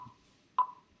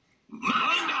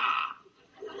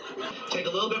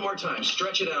take a little bit more time.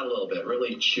 Stretch it out a little bit.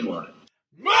 Really chew on it.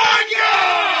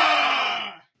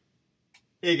 Manga!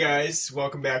 Hey guys,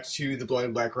 welcome back to the Blood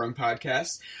and Black Rum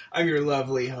podcast. I'm your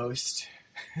lovely host,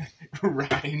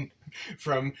 Ryan,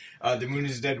 from the Moon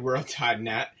is Dead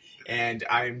World.net, and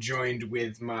I am joined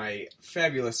with my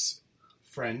fabulous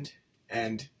friend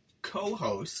and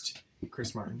co-host,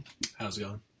 Chris Martin. How's it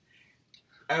going?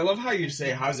 I love how you say,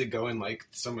 how's it going, like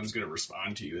someone's going to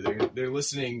respond to you. They're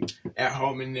listening at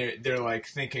home and they're like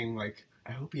thinking, like,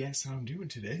 I hope he asks how I'm doing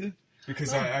today.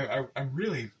 Because I'm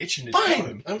really itching to tell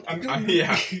him.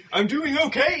 I'm doing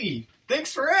okay.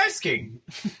 Thanks for asking.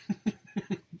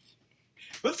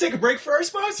 Let's take a break for our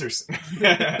sponsors.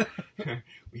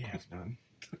 We have none.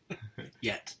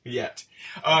 Yet.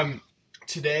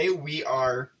 Today we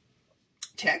are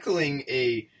tackling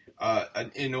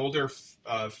an older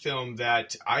film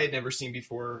that I had never seen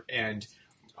before, and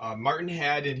Martin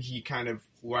had, and he kind of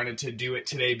wanted to do it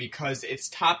today because it's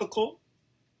topical.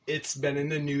 It's been in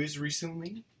the news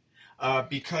recently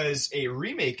because a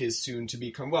remake is soon to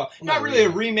become, well, not really a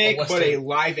remake, but a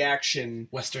live-action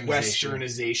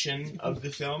westernization of the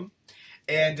film.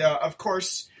 And, of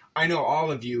course, I know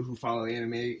all of you who follow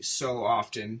anime so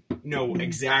often know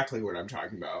exactly what I'm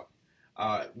talking about.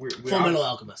 Fullmetal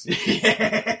Alchemist.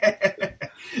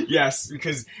 Yes,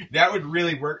 because that would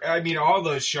really work. I mean, all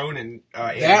those shonen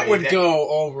anime, that would go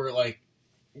over, like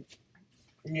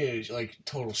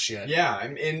total shit. Yeah,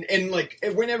 and like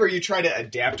whenever you try to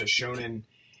adapt a shonen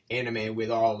anime with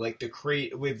all like the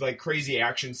crazy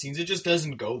action scenes, it just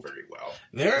doesn't go very well.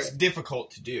 It's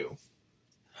difficult to do.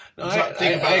 No,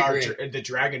 Think about the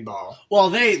Dragon Ball. Well,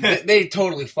 they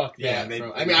totally fucked that.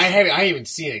 Yeah, I haven't even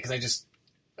seen it because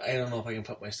I don't know if I can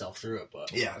put myself through it,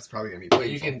 but yeah, it's probably gonna be. But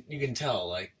painful. you can tell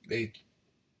like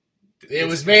It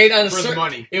was made on the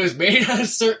money. It was made on a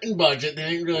certain budget. They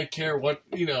didn't really care what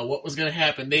was going to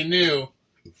happen. They knew,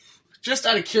 just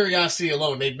out of curiosity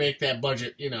alone, they'd make that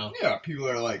budget. Yeah, people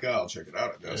are like, "Oh, I'll check it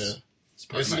out." I guess it's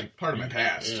part of my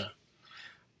past. Yeah.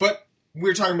 But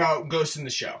we're talking about Ghost in the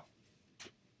Shell.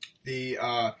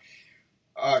 The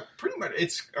pretty much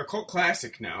it's a cult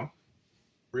classic now.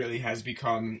 Really has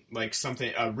become like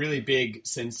something a really big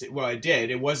sensation. Well, it did.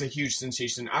 It was a huge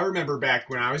sensation. I remember back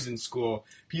when I was in school,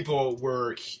 people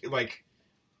were like,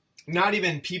 not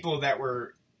even people that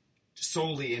were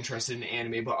solely interested in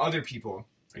anime, but other people.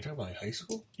 Are you talking about high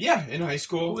school? Yeah, in high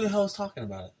school. Who the hell is talking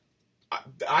about it?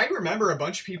 I remember a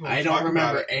bunch of people. I don't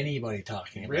remember anybody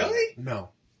talking about it. Really?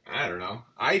 No. I don't know.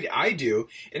 I do,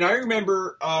 and I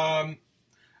remember. I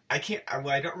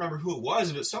don't remember who it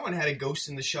was, but someone had a Ghost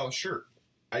in the Shell shirt.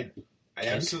 I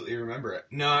absolutely remember it.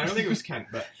 No, I don't think it was Kent,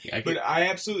 but but I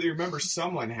absolutely remember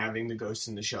someone having the Ghost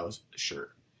in the Shell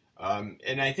shirt.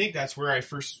 And I think that's where I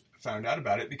first found out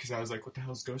about it because I was like, "What the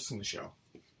hell is Ghost in the Shell?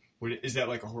 Is that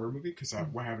like a horror movie? Because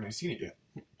why haven't I seen it yet?"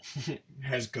 It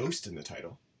has Ghost in the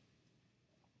title,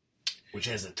 which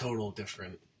has a total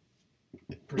different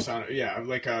persona. Yeah,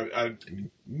 like a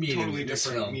totally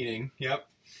different meaning. Yep.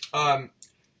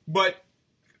 But.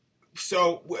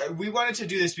 So, we wanted to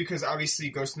do this because, obviously,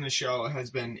 Ghost in the Shell has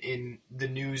been in the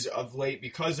news of late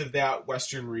because of that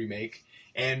Western remake,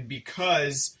 and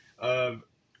because of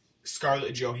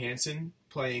Scarlett Johansson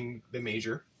playing the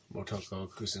Major. Motoko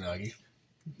Kusanagi.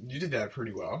 You did that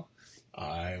pretty well.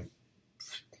 I'm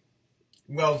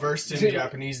well-versed in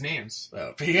Japanese names.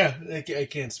 But yeah, I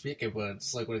can't speak it, but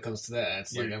it's like when it comes to that,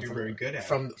 it's you're very good at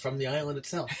it. From the island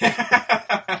itself.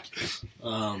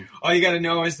 All you gotta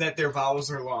know is that their vowels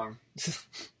are long.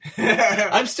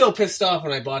 I'm still pissed off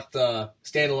when I bought the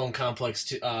standalone Complex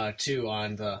 2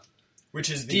 on the which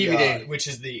is the DVD, which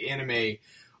is the anime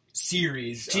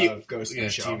series of Ghost in the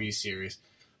Shell TV series.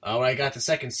 When I got the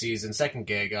second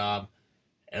gig, and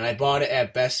I bought it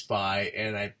at Best Buy,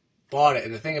 and I bought it.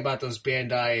 And the thing about those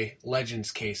Bandai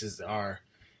Legends cases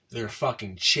they're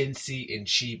fucking chintzy and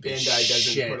cheap. Bandai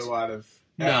doesn't put a lot of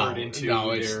effort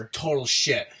into it's total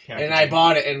shit. Packaging. And I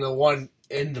bought it in the one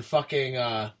in the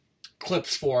fucking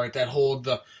clips for it that hold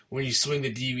when you swing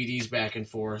the DVDs back and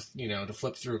forth, to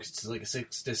flip through because it's like a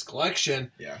 6-disc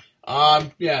collection. Yeah.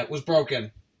 It was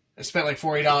broken. I spent like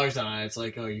 $40 on it. It's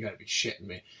like, oh, you gotta be shitting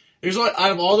me. There's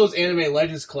out of all those Anime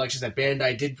Legends collections that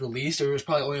Bandai did release, there was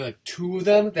probably only like 2 of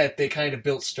them that they kind of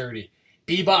built sturdy.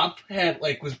 Bebop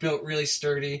was built really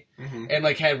sturdy and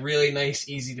had really nice,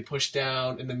 easy to push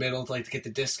down in the middle to get the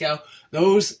disc out.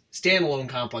 Those standalone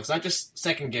Complex, not just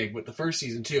second gig, but the first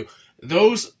season too.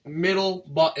 Those middle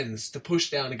buttons to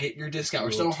push down to get your disc out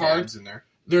are so hard. In there.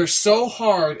 They're so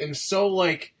hard and so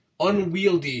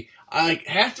unwieldy.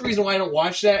 Half the reason why I don't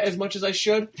watch that as much as I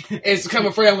should is because I'm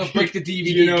afraid I'm going to break the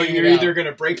DVD. You're either going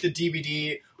to break the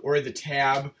DVD or the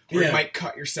tab, or you might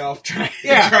cut yourself trying to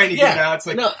get out. It's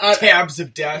like tabs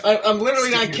of death. I'm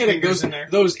literally not Sticking kidding. fingers in there.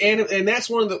 Those anime, and that's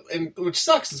one of the, and which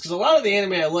sucks is because a lot of the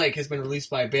anime I like has been released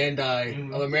by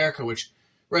Bandai of America, which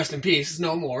rest in peace is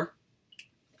no more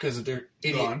because of their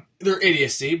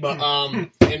idiocy, but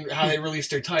and how they release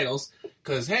their titles.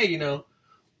 Because hey, you know,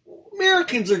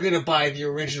 Americans are gonna buy the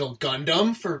original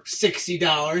Gundam for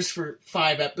 $60 for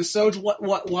 5 episodes.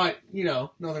 What? You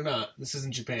know, no, they're not. This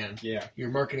isn't Japan. Yeah. Your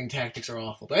marketing tactics are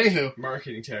awful. But anywho,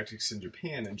 Marketing tactics in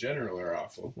Japan in general are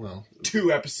awful. Well,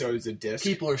 2 episodes a disc.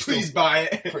 people are still Please buy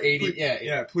it for 80.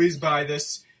 Yeah, please buy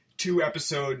this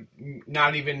 2-episode,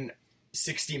 not even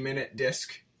 60-minute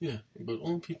disc. Yeah,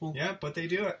 but people. Yeah, but they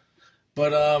do it.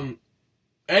 But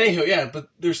anywho, yeah, but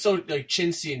they're so like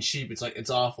chintzy and cheap. It's like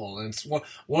it's awful, and it's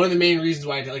one of the main reasons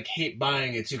why I like hate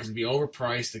buying it too, because it'd be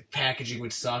overpriced. The packaging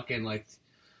would suck, and like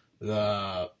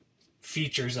the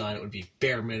features on it would be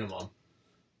bare minimum.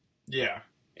 Yeah,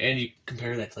 and you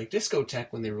compare that to like Discotech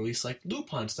when they release like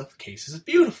Lupin stuff. The cases is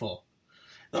beautiful.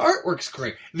 The artwork's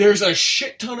great. There's a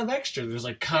shit ton of extra. There's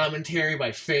like commentary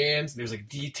by fans. There's like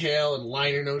detail and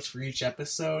liner notes for each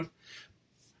episode.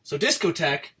 So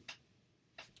Discotech,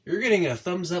 you're getting a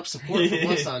thumbs up support from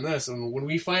us on this. And when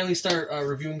we finally start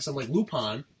reviewing some like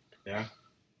Lupin,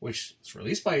 which is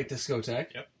released by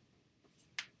Discotech,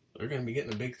 they're going to be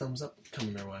getting a big thumbs up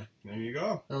coming their way. There you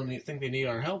go. I don't think they need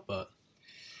our help, but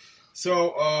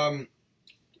so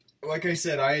like I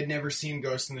said, I had never seen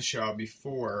Ghost in the Shell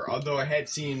before, although I had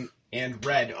seen and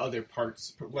read other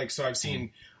parts. Like, so I've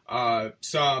seen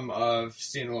some of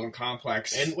Standalone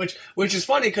Complex, and which is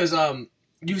funny because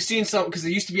you've seen some because it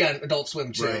used to be on Adult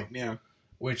Swim too, right? Yeah,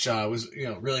 which was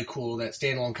really cool. That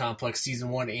Standalone Complex season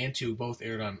 1 and 2 both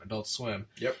aired on Adult Swim.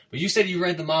 Yep. But you said you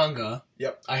read the manga.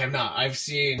 Yep. I have not. I've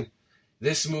seen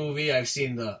this movie. I've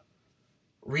seen the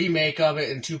remake of it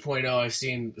in 2.0. I've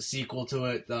seen the sequel to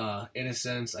it,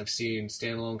 Innocence. I've seen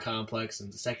Standalone Complex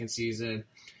in the 2nd season,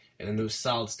 and the new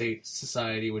Solid State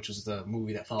Society, which was the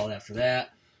movie that followed after that.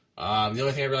 The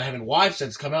only thing I really haven't watched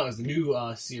that's come out is the new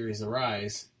series, The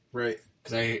Rise. Right.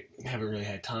 Because I haven't really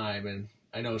had time, and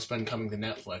I know it's been coming to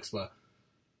Netflix, but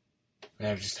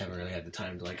I just haven't really had the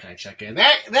time to like kind of check in.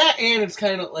 That and it's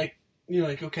kind of like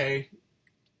like okay.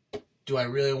 Do I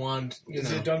really want?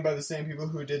 Is it done by the same people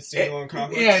who did Standalone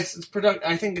Complex? Yeah, it's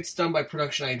I think it's done by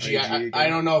Production IG. I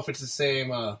don't know if it's the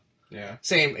same.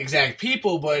 Same exact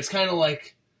people, but it's kind of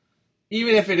like,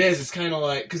 even if it is, it's kind of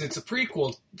like because it's a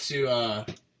prequel to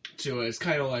it. It's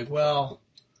kind of like, well,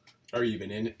 are you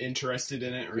even interested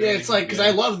in it? Really? Yeah, it's like because I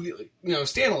love the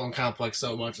Standalone Complex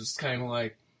so much. It's kind of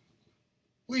like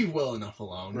leave well enough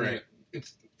alone. Right.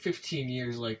 It's 15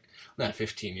 years, like not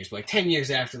 15 years, but like 10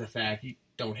 years after the fact. You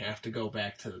don't have to go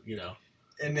back to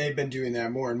And they've been doing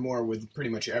that more and more with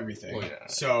pretty much everything. Well, yeah.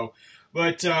 So,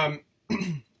 but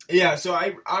yeah. So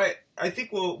I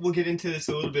think we'll get into this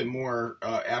a little bit more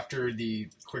after the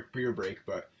quick beer break.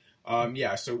 But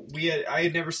yeah. So I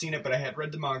had never seen it, but I had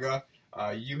read the manga.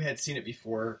 You had seen it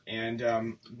before,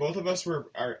 and both of us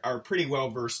are pretty well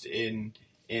versed in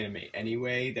anime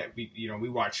anyway. That we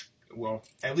watch. Well,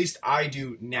 at least I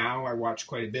do now. I watch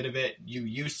quite a bit of it. You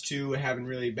used to, haven't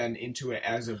really been into it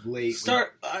as of late.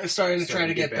 Starting to try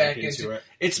to get back into it.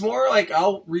 It's more like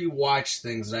I'll rewatch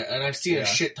things, and I've seen a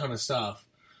shit ton of stuff.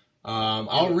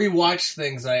 I'll rewatch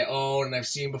things I own and I've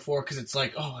seen before because it's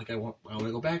like, I want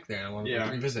to go back there. I want to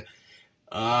revisit.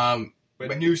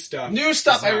 But new stuff.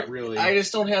 Really. I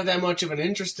just don't have that much of an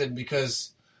interest in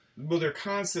because. Well, they're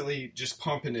constantly just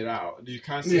pumping it out. You're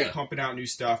constantly pumping out new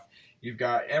stuff. You've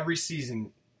got every season,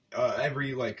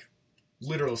 every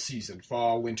literal season,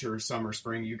 fall, winter, summer,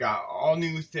 spring. You got all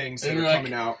new things that are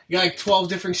coming out. You got 12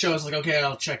 different shows. Like, okay,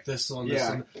 I'll check this one. This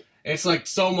one. It's like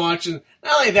so much, and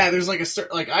not only that. There's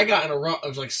like I got in a rut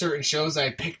of like certain shows that I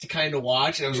picked to kind of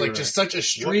watch, and it was like just such a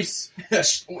streak,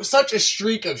 such a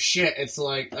streak of shit. It's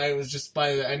like I was just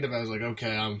by the end of it, I was like,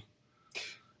 okay,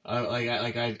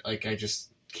 I just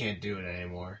can't do it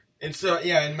anymore. And so,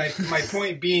 and my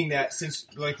point being that since,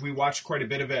 we watched quite a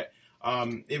bit of it,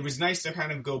 it was nice to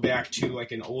kind of go back to,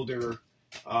 an older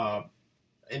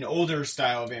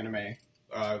style of anime.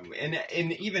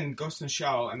 And even Ghost in the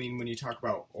Shell, I mean, when you talk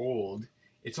about old,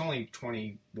 it's only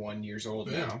 21 years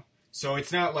old now. So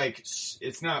it's not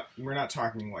we're not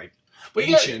talking,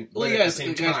 ancient, but at the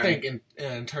same time. I think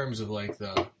in terms of,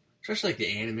 especially, the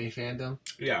anime fandom.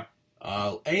 Yeah.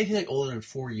 Anything older than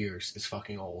 4 years is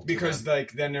fucking old. Because then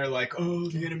they're like, oh,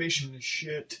 the animation is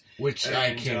shit. Which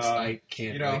I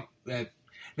can't. That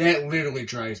literally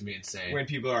drives me insane. When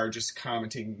people are just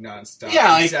commenting nonstop,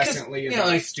 incessantly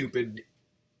about stupid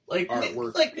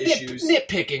artwork issues,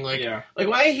 nitpicking. Like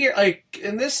when I hear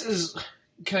and this is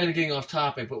kind of getting off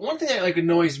topic, but one thing that like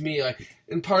annoys me, like,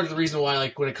 and part of the reason why,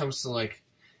 like, when it comes to like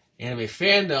anime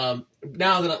fandom,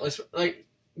 now that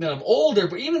I'm older,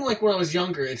 but even like when I was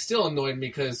younger, it still annoyed me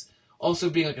because also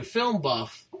being like a film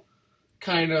buff,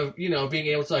 kind of, you know, being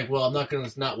able to like, well, I'm not going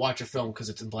to not watch a film because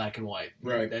it's in black and white.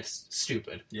 Right. That's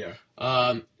stupid. Yeah.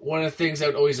 One of the things that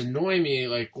would always annoy me,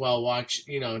 like while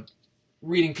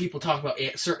reading people talk about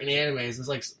certain animes, is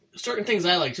like certain things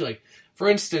I like too. Like, for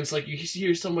instance, like you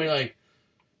hear somebody like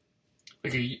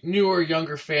a newer,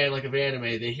 younger fan like of anime,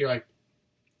 they hear like,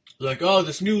 oh,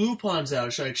 this new Lupin's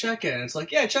out. Should I check it? And it's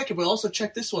like, yeah, check it, but also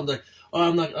check this one. Like,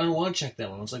 oh, I don't want to check that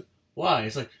one. I was like, why?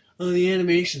 It's like, oh, the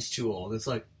animation's too old. It's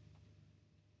like,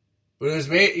 but it was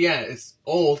made, yeah, it's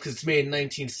old because it's made in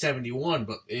 1971,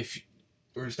 or it's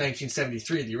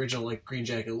 1973, the original like Green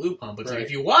Jacket Lupin. But it's like,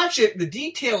 if you watch it, the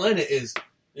detail in it is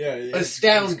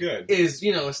astounding. Good. Is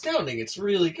astounding. It's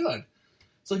really good.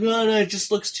 It's like, no, it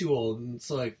just looks too old, and it's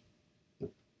like,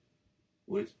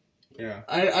 what? Yeah,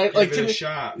 I like give to it a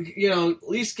shot. You know, at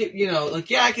least get, you know, like,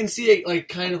 yeah, I can see it, like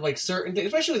kind of like certain things,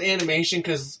 especially with animation,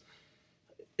 because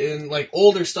in like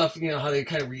older stuff, you know how they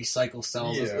kind of recycle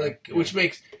cells, which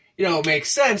makes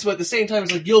sense, but at the same time,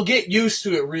 it's like you'll get used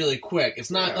to it really quick. It's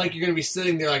not like you're gonna be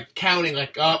sitting there like counting,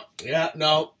 like, oh, yeah,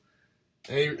 no,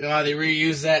 they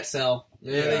reused that cell,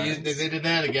 they did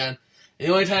that again. And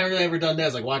the only time I've really ever done that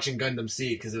is like watching Gundam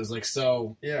Seed, because it was like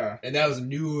so, and that was a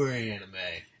newer anime.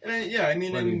 And I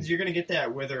mean, and you're gonna get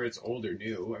that whether it's old or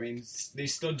new. I mean, they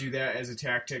still do that as a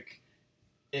tactic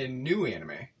in new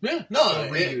anime. Yeah, no,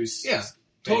 reuse.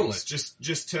 Totally.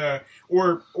 Just to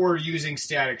or using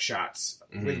static shots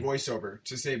with voiceover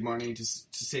to save money, to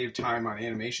save time on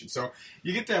animation. So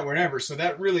you get that whenever. So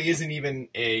that really isn't even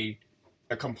a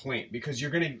complaint, because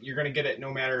you're gonna get it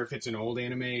no matter if it's an old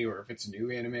anime or if it's a new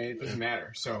anime. It doesn't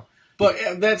matter. So.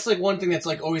 But that's like one thing that's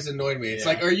like always annoyed me. It's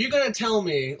like, are you gonna tell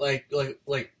me like oh,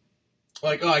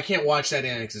 I can't watch that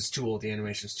anime because it's too old. The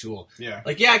animation's too old. Yeah.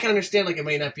 Like, yeah, I can understand like it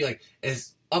may not be like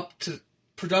as up to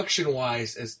production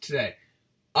wise as today,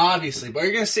 obviously. But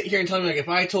you're gonna sit here and tell me like if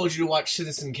I told you to watch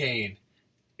Citizen Kane,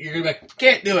 you're gonna be like,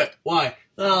 can't do it. Why?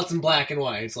 Well, it's in black and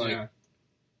white. It's like,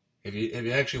 have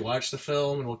you actually watched the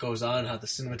film and what goes on, how the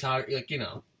cinematography, like, you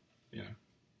know,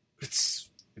 it's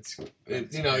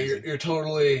you know, you're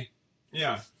totally.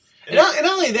 Yeah, and not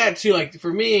only that too. Like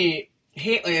for me,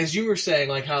 like, as you were saying,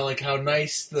 like how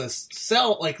nice the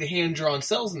cell, like the hand drawn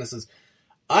cells in this is.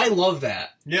 I love that.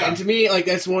 Yeah, and to me, like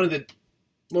that's one of the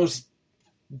most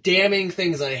damning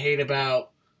things I hate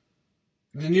about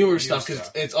the newer stuff, because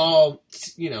it's all,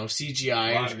 you know,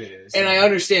 CGI. A lot of it is, and I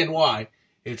understand why.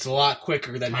 It's a lot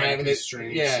quicker than having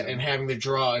it. And having to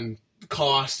draw and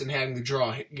cost and having to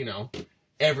draw, you know,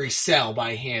 every cell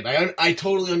by hand. I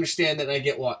totally understand that, and I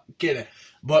get it.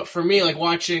 But for me, like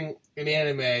watching an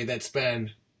anime that's been,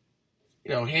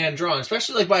 you know, hand drawn,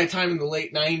 especially like by the time in the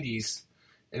late 90s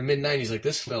and mid 90s, like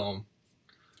this film,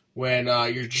 when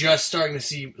you're just starting to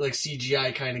see like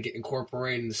CGI kind of get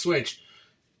incorporated in the Switch,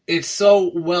 it's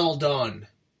so well done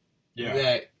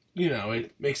that, you know,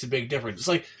 it makes a big difference. It's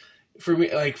like for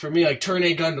me, like Turn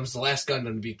A Gundam's the last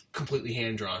Gundam to be completely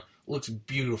hand drawn. Looks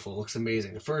beautiful, looks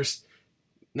amazing. The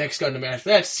next Gundam after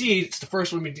that, Seed, it's the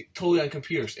first one to be totally on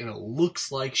computers, and it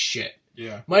looks like shit.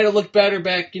 Yeah. Might have looked better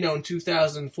back, you know, in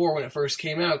 2004 when it first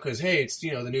came out, because, hey, it's,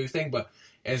 you know, the new thing, but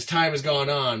as time has gone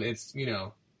on, it's, you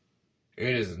know, it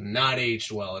is not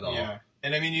aged well at all. Yeah.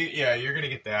 And I mean, you're going to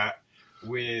get that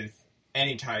with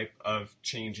any type of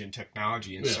change in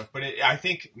technology and stuff. But I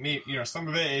think, you know, some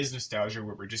of it is nostalgia,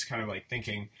 where we're just kind of like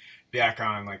thinking back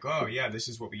on like, oh yeah, this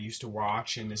is what we used to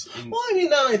watch, and this. Well, I mean,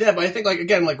 not only that, but I think like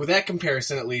again, like with that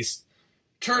comparison, at least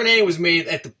Turn A was made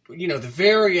at the, you know, the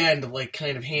very end of like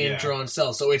kind of hand drawn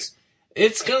cells, so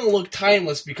it's gonna look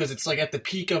timeless because it's like at the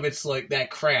peak of its like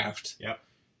that craft. Yep.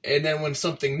 And then when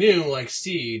something new like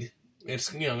Seed,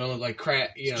 it's, you know, gonna look like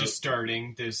crap. You know, just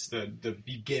starting the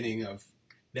beginning of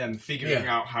them figuring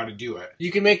out how to do it. You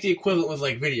can make the equivalent with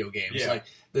like video games. Yeah. Like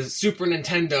the Super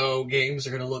Nintendo games are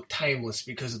going to look timeless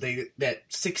because that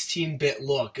 16-bit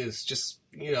look is just,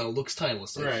 you know, looks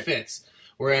timeless. It fits.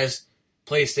 Whereas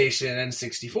PlayStation and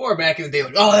N64 back in the day,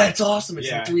 like, oh, that's awesome. It's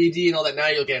in 3D and all that. Now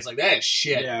you look at it, it's like, that is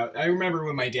shit. Yeah, I remember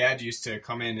when my dad used to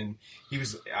come in and he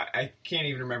was, I can't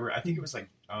even remember, I think it was like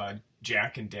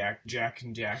Jack and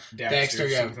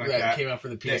Daxter, something like that came out for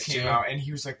the PS2. That came out, and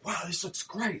he was like, wow, this looks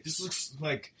great. This looks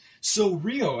like so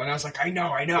real. And I was like, I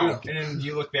know. Yeah. And then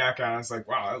you look back on it, it's like,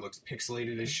 wow, that looks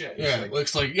pixelated as shit. Yeah, like, it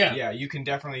looks like, yeah. Yeah, you can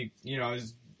definitely, you know,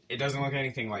 it doesn't look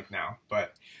anything like now.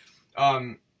 But,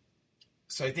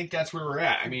 so I think that's where we're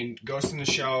at. I mean, Ghost in the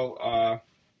Shell,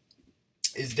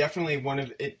 is definitely one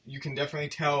of it. You can definitely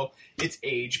tell its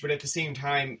age, but at the same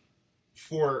time,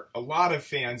 for a lot of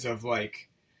fans of like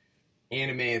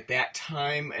anime at that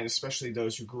time, and especially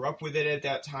those who grew up with it at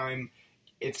that time,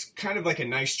 it's kind of like a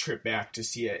nice trip back to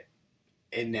see it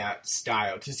in that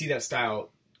style, to see that style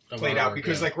played out,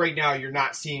 because like right now you're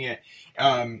not seeing it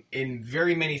in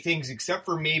very many things, except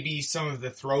for maybe some of the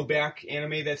throwback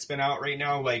anime that's been out right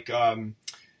now, like Gundam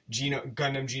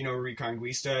Geno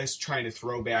Reconquista is trying to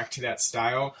throw back to that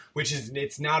style, which is,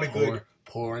 it's not a good...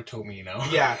 Poor Tomino.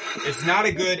 Yeah, it's not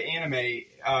a good anime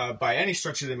by any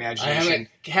stretch of the imagination.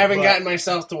 I haven't gotten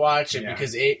myself to watch it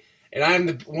because and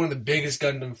I'm one of the biggest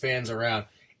Gundam fans around.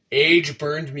 Age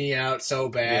burned me out so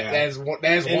bad. Yeah. That is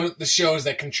one of the shows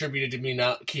that contributed to me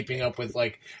not keeping up with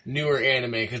like newer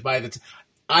anime, because by the time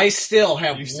I still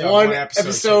have one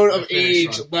episode of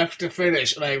Age left to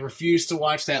finish, and I refuse to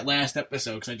watch that last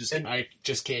episode because I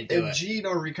just can't do it.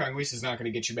 Geno Reconquista is not going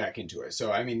to get you back into it.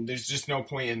 So I mean, there's just no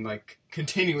point in like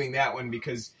continuing that one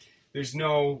because there's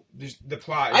the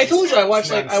plot. I told you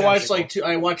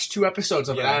I watched 2 episodes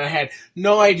of it, and I had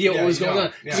no idea what was going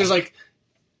on. Yeah. There's like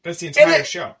that's the entire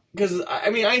show. Because I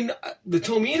mean, the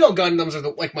Tomino Gundams are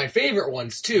like my favorite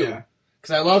ones too. Yeah.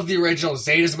 Because I love the original.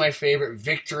 Zeta's my favorite.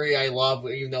 Victory I love,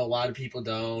 even though a lot of people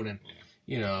don't. And,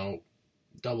 you know,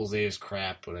 Double Zeta's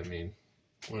crap, but I mean,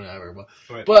 whatever.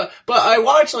 But I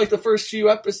watched, like, the first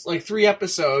few episodes, like, 3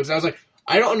 episodes, and I was like,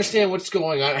 I don't understand what's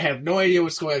going on. I have no idea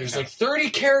what's going on. There's, like, 30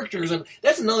 characters.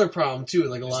 That's another problem, too,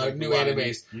 like, a lot of new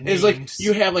animes. It's like,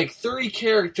 you have, like, 30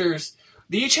 characters.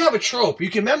 They each have a trope.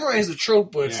 You can memorize the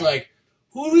trope, but it's like,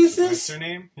 who is this? What's their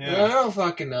name? Yeah. I don't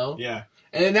fucking know. Yeah.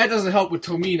 And then that doesn't help with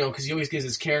Tomino, because he always gives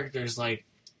his characters, like,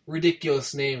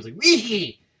 ridiculous names, like,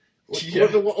 Weehee!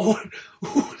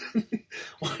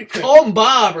 Call him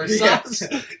Bob, or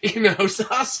Sasuke,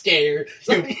 Sasuke, or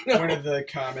something, One of the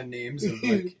common names of,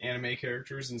 like, anime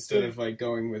characters, instead of, like,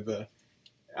 going with the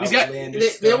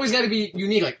outlandish they always got to be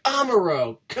unique, like,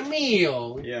 Amuro,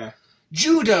 Camille,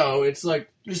 Judo. It's, like,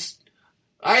 just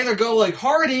either go, like,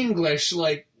 hard English,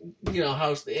 like, you know,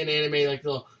 how in anime, like,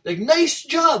 they'll, like, nice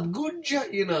job, good job,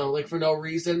 you know, like, for no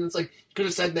reason. It's like, you could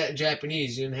have said that in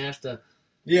Japanese. You didn't have to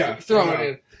throw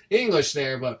it in English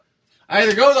there, but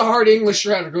either go the hard English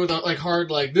route or go the, like,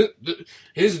 hard, like,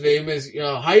 his name is, you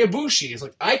know, Hayabushi. It's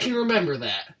like, I can remember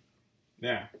that.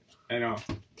 Yeah, I know.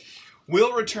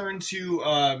 We'll return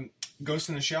to Ghost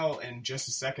in the Shell in just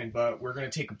a second, but we're going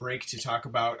to take a break to talk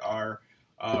about our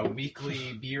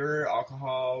weekly beer,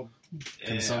 alcohol,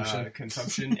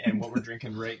 consumption and what we're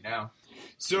drinking right now.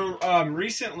 So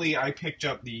recently I picked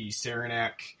up the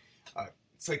Saranac.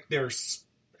 It's like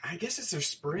I guess it's their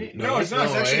spring. No, it's not.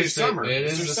 It's actually summer. It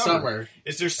is the summer.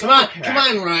 It's their summer pack. Come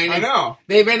on, Ryan. I know.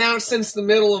 They've been out since the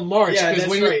middle of March. Yeah, that's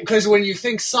right. Because when you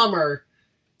think summer,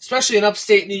 especially in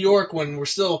upstate New York, when we're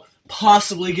still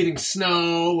possibly getting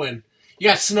snow, and you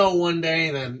got snow one day,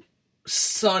 and then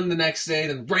sun the next day,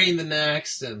 then rain the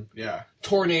next, and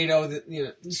tornado. You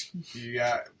know. It's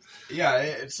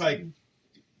like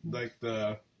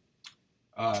the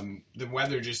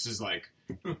weather just is like,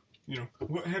 you know,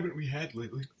 what haven't we had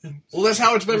lately? Well, that's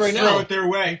how it's been right now. Throw it their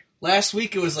way. Last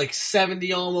week it was like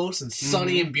 70 almost, and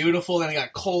sunny and beautiful. Then it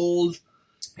got cold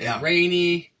and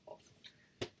rainy.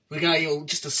 We got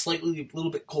just a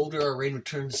little bit colder. Our rain would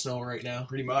turn to snow right now.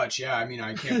 Pretty much, yeah. I mean,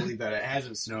 I can't believe that it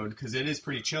hasn't snowed because it is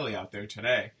pretty chilly out there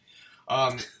today.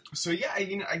 So yeah,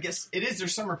 you know, I guess it is their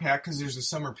summer pack because there's the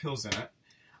summer pills in it.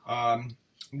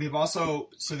 They've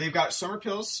got summer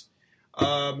pills,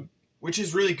 which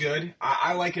is really good.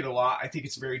 I like it a lot. I think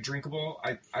it's very drinkable.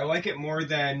 I like it more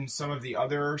than some of the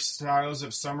other styles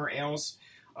of summer ales,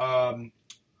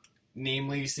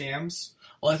 namely Sam's.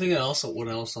 Well, I think what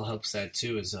also helps that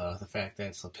too is the fact that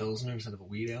it's a Pilsner instead of a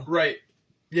wheat ale. Right.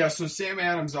 Yeah, so Sam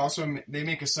Adams also, they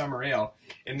make a summer ale,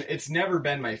 and it's never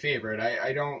been my favorite.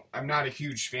 I'm not a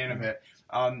huge fan of it.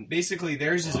 Basically,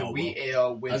 theirs is a wheat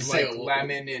ale with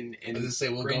lemon and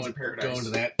we'll Grains of Paradise. Go into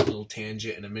that little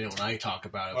tangent in a minute when I talk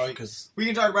about it. Because we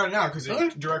can talk about it now because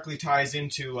it directly ties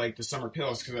into like the summer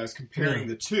pills. Because I was comparing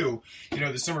the two. You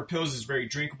know, the summer pills is very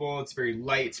drinkable. It's very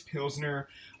light. It's Pilsner.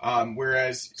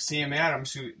 Whereas Sam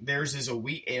Adams, theirs is a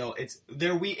wheat ale.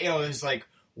 Their wheat ale is like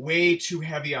way too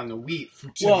heavy on the wheat to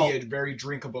be a very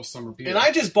drinkable summer beer. And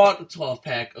I just bought the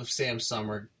 12-pack of Sam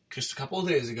Summer just a couple of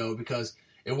days ago because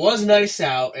it was nice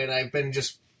out, and I've been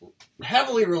just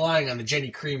heavily relying on the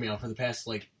Jenny Cream Ale for the past,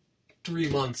 3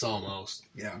 months almost.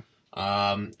 Yeah.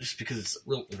 Just because it's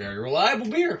a very reliable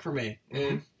beer for me.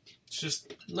 And it's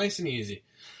just nice and easy.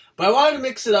 But I wanted to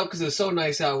mix it up because it was so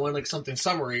nice out. I wanted, something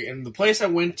summery. And the place I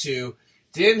went to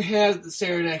didn't have the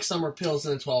Saranac Summer Pills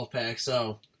in a 12-pack,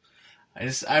 so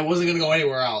I wasn't gonna go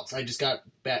anywhere else. I just got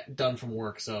done from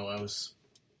work, so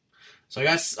I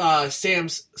got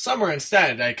Sam's Summer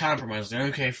instead. I compromised.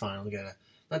 Okay, fine, I'll get it.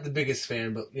 Not the biggest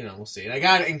fan, but we'll see. And I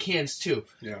got it in cans too.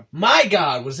 Yeah. My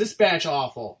God, was this batch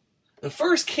awful? The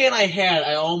first can I had,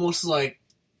 I almost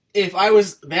if I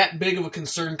was that big of a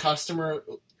concerned customer,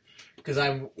 because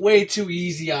I'm way too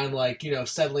easy on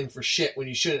settling for shit when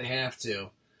you shouldn't have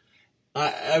to.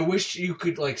 I wish you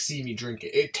could see me drink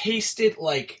it. It tasted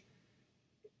like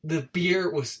the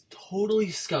beer was totally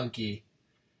skunky.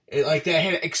 That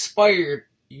had expired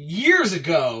years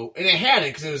ago, and it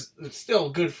hadn't because it's still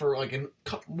good for a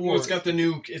couple more. Well, it's got the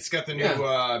new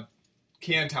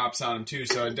can tops on them too,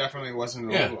 so it definitely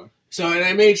wasn't an old one. So, and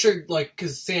I made sure,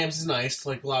 because Sam's is nice,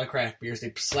 a lot of craft beers,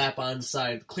 they slap on the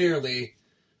side clearly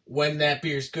when that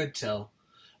beer's good till.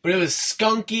 But it was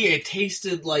skunky, it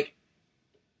tasted like...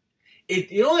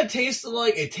 You know what it tasted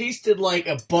like? It tasted like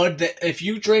a Bud that, if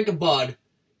you drink a Bud,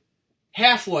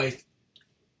 halfway,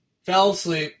 fell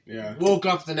asleep, woke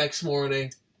up the next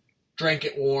morning, drank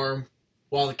it warm,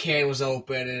 while the can was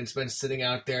open, and it's been sitting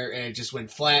out there, and it just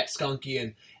went flat, skunky,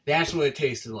 and that's what it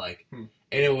tasted like. And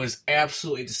it was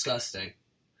absolutely disgusting.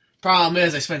 Problem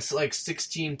is, I spent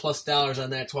 $16+ on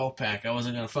that 12-pack. I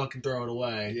wasn't going to fucking throw it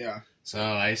away. Yeah. So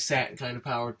I sat and kind of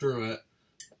powered through it.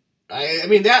 I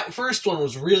mean, that first one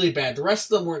was really bad. The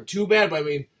rest of them weren't too bad, but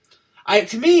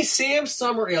to me, Sam's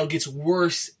Summer Ale gets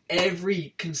worse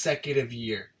every consecutive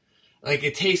year.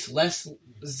 It tastes less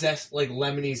zest,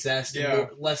 lemony zest, and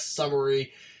less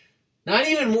summery. Not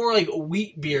even more like a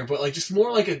wheat beer, but just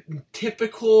more like a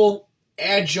typical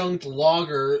adjunct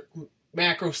lager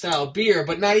macro style beer,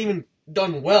 but not even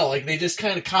done well. They just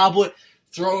kind of cobble it,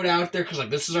 throw it out there because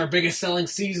this is our biggest selling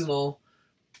seasonal.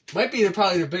 Might be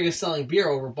probably their biggest selling beer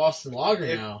over Boston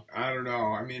Lager now. I don't know.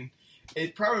 I mean,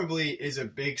 it probably is a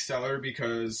big seller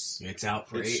because it's out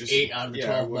for 8 out of the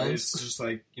 12 months. It's just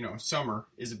summer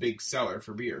is a big seller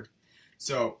for beer.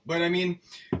 So, but I mean,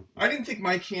 I didn't think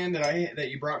my can that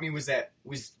you brought me was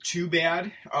too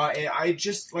bad. I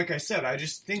just, like I said, I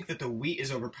just think that the wheat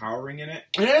is overpowering in it.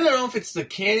 And I don't know if it's the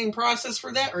canning process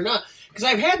for that or not, because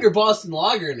I've had their Boston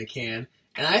Lager in a can,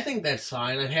 and I think that's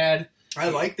fine. I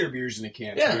like their beers in a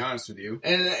can, to be honest with you.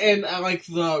 And I like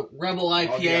the Rebel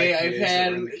IPA I've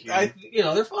had.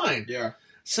 They're fine. Yeah.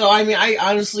 So, I mean, I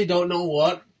honestly don't know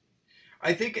what.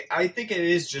 I think it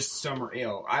is just summer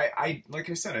ale. I like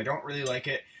I said, I don't really like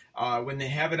it. When they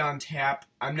have it on tap,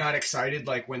 I'm not excited.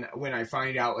 When I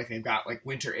find out they've got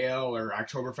winter ale or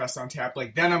Oktoberfest on tap,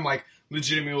 then I'm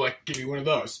legitimately give me one of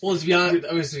those. Well, to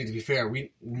be fair,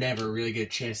 we never really get a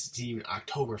chance to see even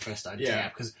Oktoberfest on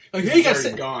tap because they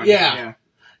got gone. Yeah.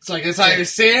 It's either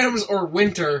Sam's or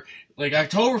winter.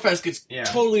 Oktoberfest gets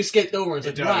totally skipped over.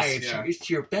 It's why? It's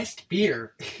your best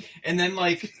beer. And then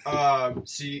I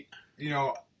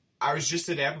was just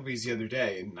at Applebee's the other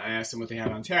day, and I asked them what they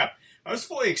had on tap. I was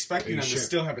fully expecting them to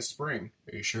still have a spring.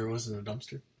 Are you sure it wasn't a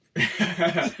dumpster?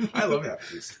 I love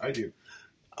Applebee's. I do.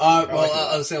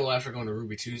 I'll say after going to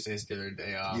Ruby Tuesdays the other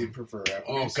day. You'd prefer Applebee's?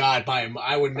 Oh, God,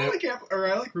 I would never.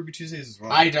 I like Ruby Tuesdays as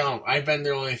well. I don't. I've been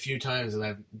there only a few times,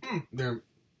 and they're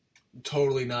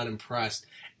totally not impressed.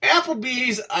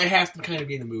 Applebee's, I have to kind of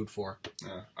be in the mood for.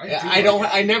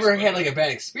 I never had a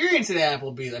bad experience at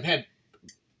Applebee's. I've had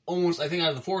almost, I think out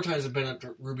of the 4 times I've been at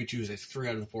Ruby Tuesdays, 3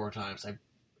 out of the 4 times.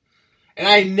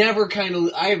 I have never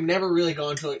really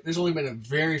gone to, there's only been a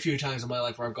very few times in my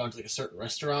life where I've gone to a certain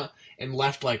restaurant and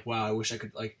left wow, I wish I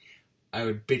could, I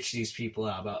would bitch these people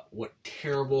out about what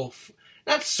terrible,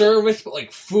 not service,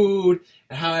 but food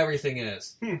and how everything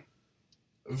is.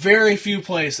 Very few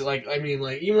places,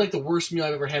 even the worst meal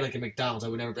I've ever had, at McDonald's, I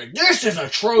would never be this is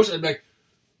atrocious. I'd be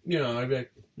I'd be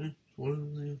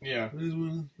yeah.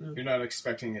 You're not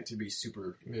expecting it to be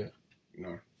super,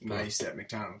 nice at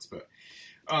McDonald's, but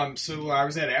so I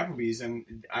was at Applebee's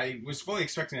and I was fully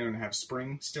expecting them to have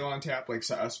spring still on tap,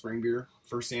 a spring beer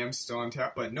for Sam's still on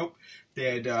tap, but nope.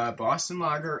 They had Boston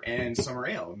Lager and Summer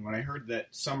Ale, and when I heard that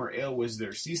Summer Ale was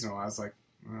their seasonal, I was like,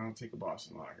 I'll take a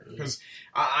Boston Lager because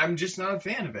I'm just not a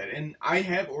fan of it, and I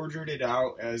have ordered it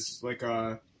out as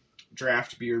a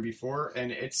draft beer before,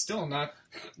 and it's still not.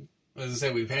 As I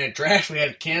said, we've had draft, we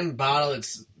had a canned bottle.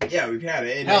 We've had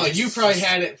it. Hell, you probably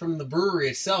had it from the brewery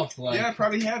itself. Yeah, I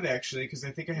probably have actually, because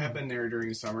I think I have been there during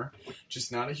the summer.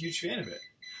 Just not a huge fan of it.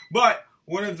 But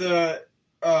one of the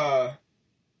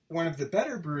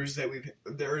better brews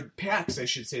packs I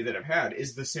should say that I've had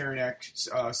is the Saranac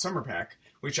Summer Pack,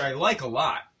 which I like a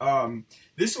lot.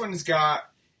 This one's got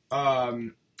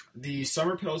the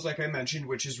Summer Pills, like I mentioned,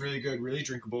 which is really good, really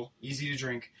drinkable, easy to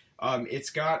drink. It's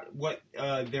got what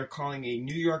they're calling a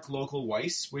New York Local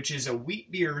Weiss, which is a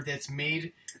wheat beer that's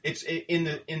made. It's in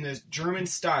the German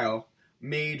style,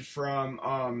 made from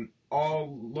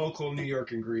all local New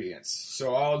York ingredients.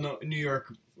 So all New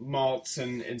York malts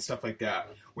and stuff like that,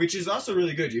 which is also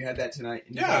really good. You had that tonight.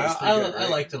 And Yeah, I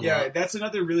liked it a lot. Yeah, that's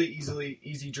another really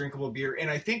easy drinkable beer, and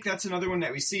I think that's another one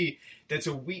that we see that's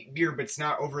a wheat beer, but it's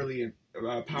not overly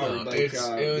powered like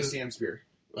the Sam's beer.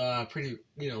 Pretty,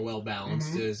 well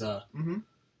balanced. Mm-hmm. Is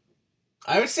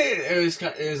I would say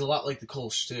it was a lot like the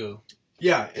Kolsch too.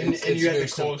 Yeah, and you had the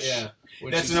Kolsch.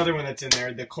 Kolsch. That's another one that's in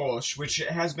there, the Kolsch, which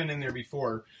has been in there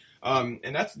before. And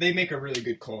they make a really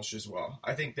good Kolsch as well.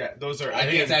 I think that those are. I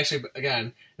think it's actually,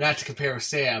 again, not to compare with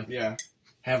Sam. Yeah.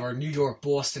 Have our New York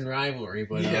Boston rivalry,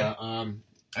 but yeah.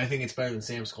 I think it's better than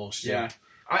Sam's Kolsch too. Yeah.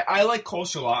 I like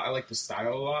Kolsch a lot. I like the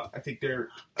style a lot. I think they're,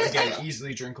 again,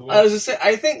 easily drinkable. I was going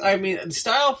to say, the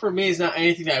style for me is not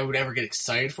anything that I would ever get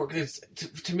excited for. Because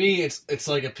to me, it's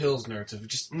like a Pilsner. It's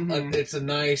just it's a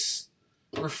nice,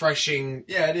 refreshing.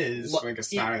 Yeah, it is like a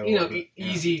style.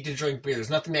 Easy to drink beer. There's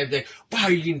nothing that would be like, wow,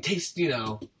 you can taste,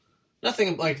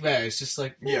 nothing like that. It's just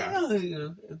like,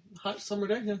 hot summer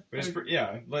day.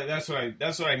 Yeah, that's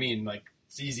what I mean. Like,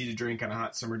 it's easy to drink on a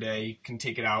hot summer day. You can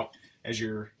take it out as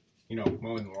you're,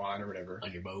 mowing the lawn or whatever.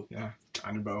 On your boat. Yeah,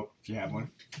 on your boat, if you have one.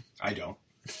 I don't.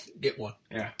 Get one.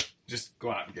 Yeah, just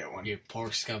go out and get one. You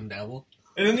poor scum devil.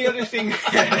 And then the other thing,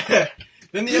 that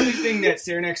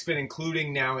Saranac's been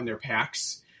including now in their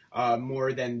packs,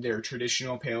 more than their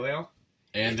traditional pale ale.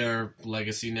 And their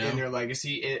legacy now. And their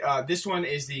legacy. This one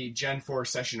is the Gen 4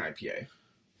 Session IPA.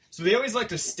 So they always like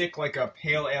to stick like a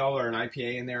pale ale or an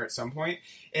IPA in there at some point.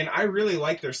 And I really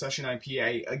like their Session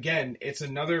IPA. Again, it's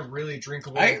another really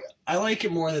drinkable. I like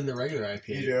it more than the regular IPA.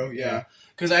 You do? Yeah.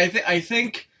 Because I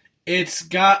think it's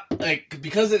got,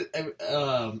 because it's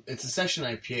a Session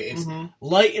IPA, it's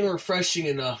light and refreshing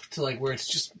enough to, where it's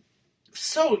just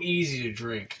so easy to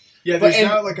drink. Yeah, but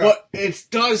it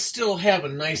does still have a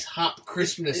nice hop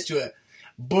crispness to it.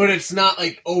 But it's not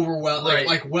overwhelming,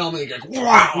 whelming.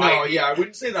 Wow! No, yeah, I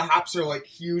wouldn't say the hops are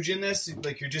huge in this.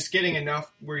 You're just getting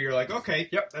enough where you're like, okay,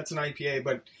 yep, that's an IPA,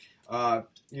 but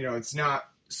it's not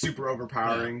super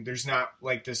overpowering. Yeah. There's not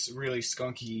this really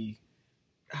skunky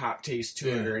hop taste to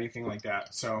it or anything like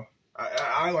that. So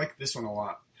I like this one a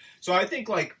lot. So I think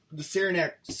the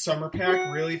Saranac Summer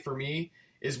Pack really for me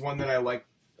is one that I like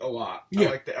a lot.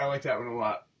 Yeah. I like that one a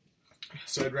lot.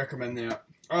 So I'd recommend that.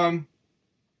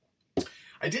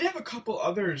 I did have a couple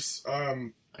others.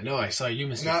 I know. I saw you,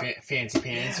 Mr. Fancy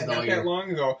Pants, with all that long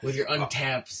ago, with your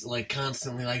untaps,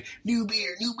 constantly new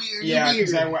beer, new beer. Yeah,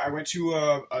 because I went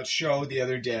to a show the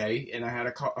other day, and I had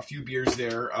a few beers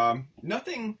there.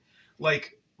 Nothing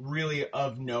really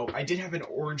of note. I did have an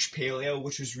orange pale ale,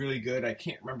 which was really good. I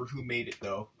can't remember who made it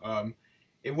though.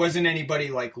 It wasn't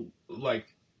anybody like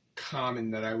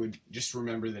common that I would just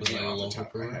remember the name off the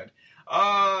top of my head.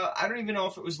 I don't even know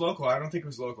if it was local. I don't think it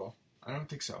was local. I don't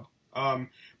think so.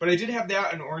 But I did have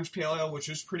that, an orange pale ale, which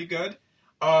was pretty good.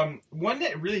 One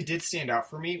that really did stand out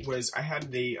for me was I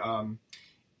had the,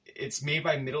 it's made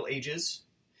by Middle Ages,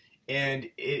 and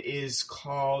it is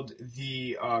called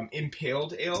the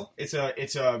Impaled Ale. It's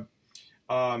a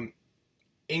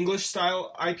English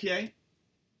style IPA,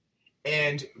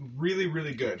 and really,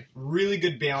 really good. Really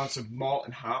good balance of malt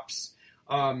and hops.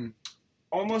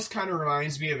 Almost kind of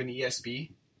reminds me of an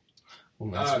ESB. Well,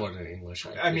 that's what an English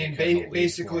IPA. I mean,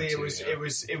 basically,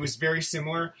 it was very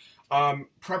similar.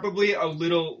 Probably a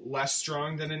little less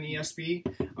strong than an ESB.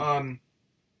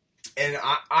 And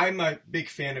I'm a big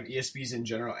fan of ESBs in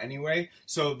general anyway.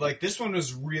 So, this one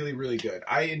was really, really good.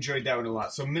 I enjoyed that one a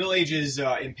lot. So, Middle Ages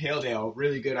Impaled Ale,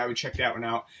 really good. I would check that one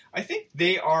out. I think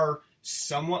they are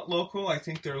somewhat local. I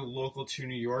think they're local to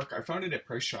New York. I found it at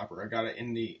Price Chopper. I got it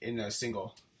in a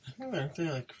single. Aren't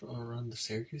they around the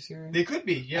Syracuse area? They could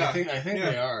be, yeah. I think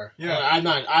they are. Yeah. I'm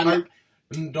not.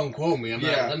 Don't quote me. I'm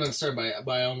not certain,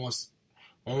 but I almost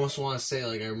want to say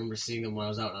I remember seeing them when I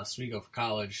was out in Oswego for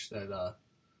college. That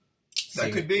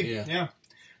could be, yeah.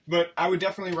 But I would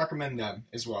definitely recommend them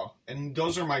as well. And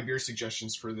those are my beer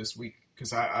suggestions for this week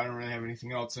because I don't really have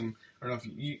anything else. And I don't know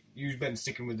if you've been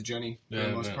sticking with the Jenny for the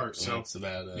most part, so that's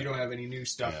about you don't have any new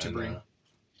stuff to bring. No.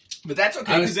 But that's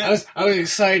okay. I was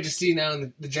excited to see now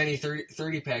in the Jenny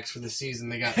 30 packs for the season.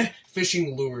 They got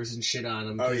fishing lures and shit on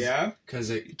them. Oh yeah,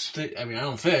 because I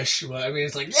don't fish, but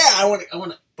it's I want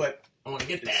to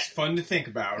get that. It's fun to think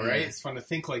about, right? It's fun to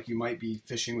think you might be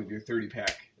fishing with your 30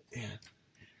 pack. Yeah,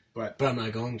 but I'm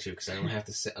not going to because I don't have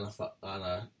to sit in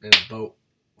a boat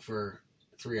for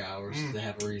 3 hours to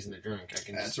have a reason to drink.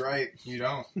 That's right. You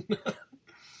don't.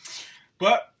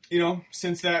 But,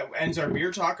 since that ends our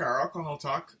beer talk, our alcohol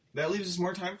talk, that leaves us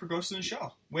more time for Ghost in the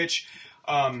Shell, which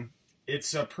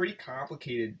it's a pretty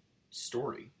complicated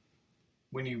story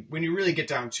when you really get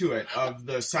down to it. Of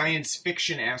the science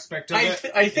fiction aspect of I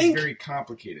think it's very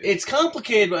complicated. It's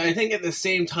complicated, but I think at the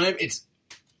same time it's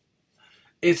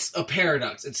a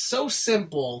paradox. It's so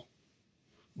simple,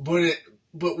 but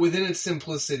within its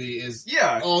simplicity is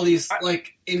all these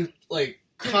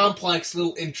complex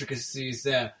little intricacies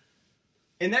that.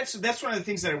 And that's one of the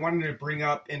things that I wanted to bring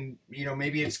up, and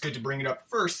maybe it's good to bring it up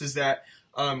first, is that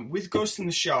with Ghost in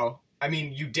the Shell, I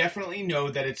mean, you definitely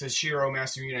know that it's a Shirow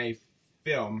Masamune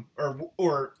film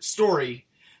or story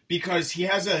because he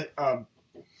has a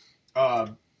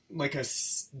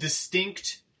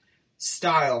distinct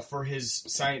style for his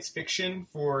science fiction,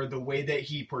 for the way that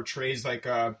he portrays like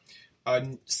a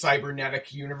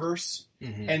cybernetic universe.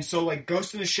 Mm-hmm. And so like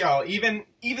Ghost in the Shell, even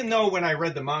though when I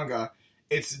read the manga,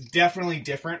 it's definitely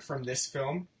different from this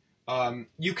film.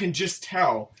 You can just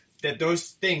tell that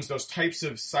those types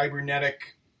of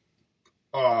cybernetic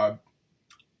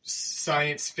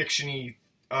science fiction-y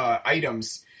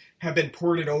items have been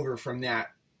ported over from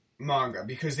that manga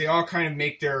because they all kind of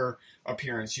make their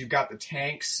appearance. You've got the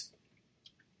tanks,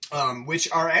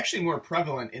 which are actually more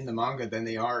prevalent in the manga than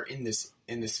they are in this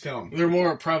film. They're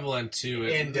more prevalent too,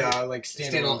 and like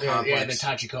standalone complex. Yeah, the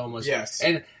Tachikomas. Yes,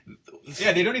 and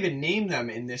they don't even name them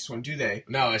in this one, do they?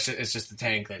 No, it's just the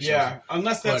tank that.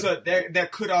 Unless that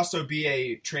could also be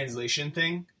a translation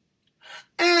thing.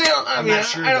 I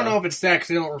don't know if it's that because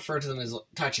they don't refer to them as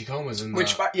Tachikomas in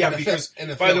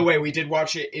the by the way, we did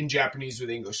watch it in Japanese with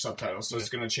English subtitles, so it's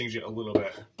going to change it a little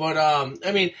bit. But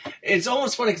it's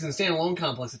almost funny because in the standalone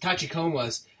complex, the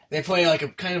Tachikomas they play like a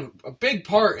kind of a big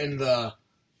part in the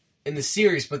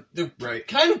series, but they're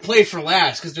kind of played for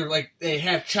laughs because they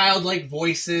have childlike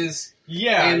voices.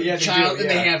 And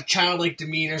they have childlike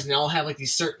demeanors, and they all have like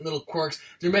these certain little quirks.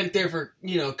 They're meant there for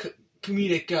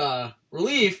comedic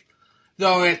relief.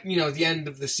 Though at the end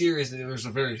of the series, there's a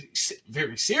very,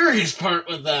 very serious part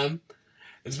with them.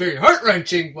 It's very heart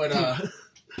wrenching, but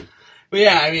but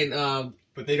yeah, I mean,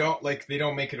 but they don't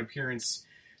make an appearance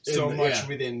so much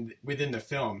within the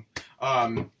film.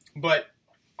 But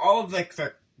all of like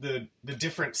the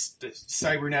different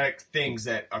cybernetic things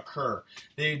that occur,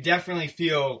 they definitely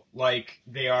feel like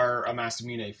they are a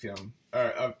Masamune film.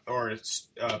 Or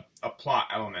a plot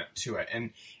element to it. And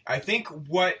I think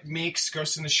what makes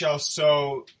Ghost in the Shell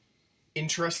so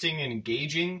interesting and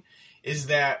engaging is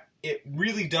that it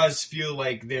really does feel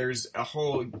like there's a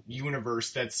whole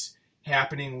universe that's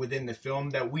happening within the film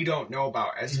that we don't know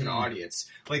about as an audience.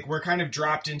 Like, we're kind of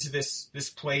dropped into this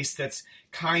place that's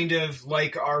kind of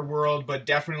like our world, but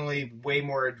definitely way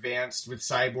more advanced with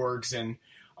cyborgs and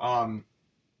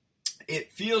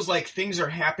it feels like things are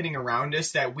happening around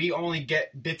us that we only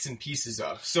get bits and pieces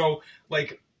of. So,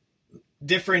 like,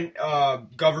 different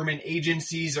government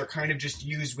agencies are kind of just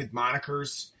used with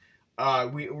monikers.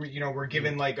 We're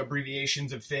given like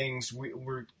abbreviations of things.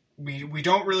 We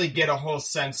don't really get a whole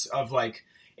sense of like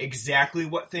exactly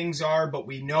what things are, but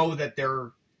we know that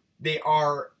they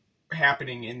are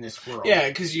happening in this world. Yeah,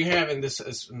 because you have in this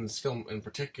film in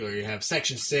particular, you have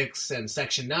Section 6 and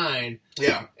Section 9.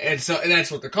 Yeah, and that's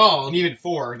what they're called. And even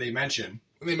 4 they mention.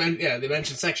 They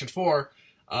mention Section 4.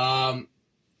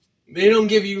 They don't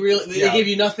give you really. They give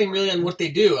you nothing really on what they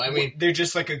do. I mean, they're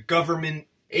just like a government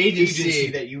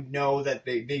agency that that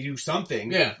they do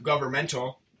something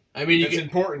governmental. I mean, it's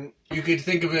important. You could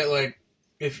think of it like,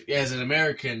 if as an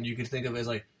American, you could think of it as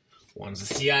like, one's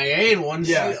the CIA and one's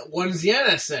the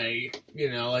NSA.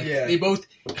 They both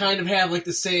kind of have like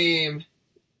the same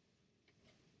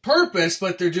purpose,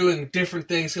 but they're doing different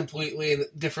things completely in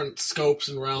different scopes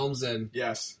and realms. And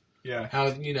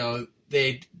how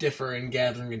they differ in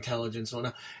gathering intelligence and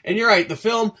whatnot. And you're right, the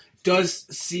film does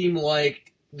seem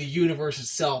like the universe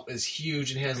itself is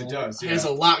huge and has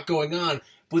a lot going on,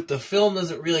 but the film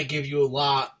doesn't really give you a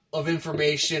lot of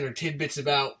information or tidbits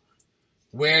about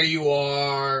where you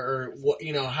are or what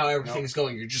how everything's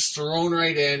going. You're just thrown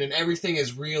right in, and everything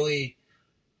is really,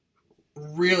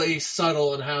 really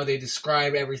subtle in how they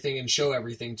describe everything and show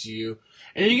everything to you.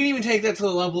 And you can even take that to the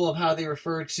level of how they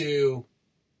refer to,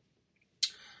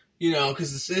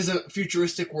 because this is a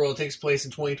futuristic world. It takes place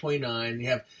in 2029. You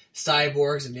have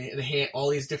cyborgs and all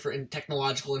these different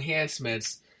technological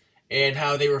enhancements, and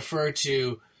how they refer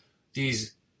to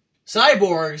these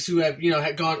cyborgs who have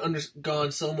had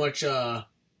undergone so much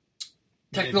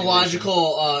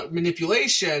technological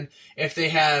manipulation. If they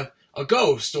have a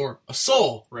ghost or a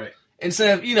soul, right?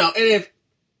 Instead of and if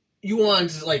you wanted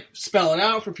to like spell it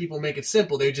out for people, make it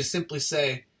simple, they just simply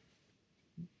say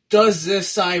does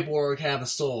this cyborg have a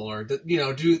soul? Or,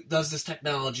 does this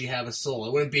technology have a soul?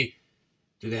 It wouldn't be,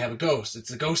 do they have a ghost? It's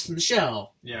a ghost in the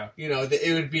shell. Yeah.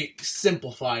 It would be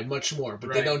simplified much more,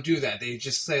 but they Right. don't do that. They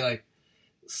just say, like,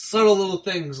 subtle little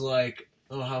things like,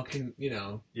 oh, how can,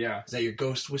 Yeah. is that your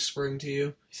ghost whispering to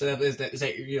you? Is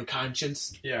that your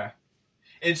conscience? Yeah.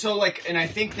 And so, like, and I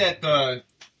think that the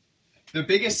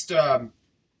biggest, the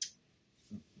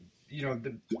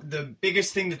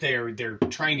biggest thing that they're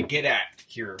trying to get at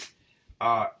here,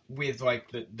 with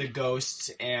like the ghosts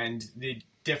and the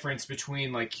difference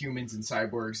between like humans and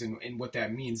cyborgs and what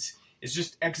that means is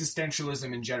just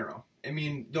existentialism in general. I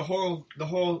mean, the whole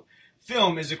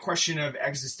film is a question of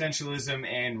existentialism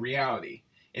and reality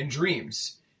and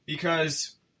dreams,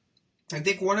 because I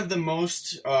think one of the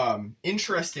most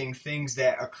interesting things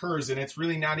that occurs, and it's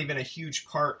really not even a huge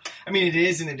part. I mean, it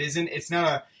is and it isn't.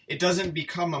 It doesn't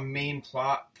become a main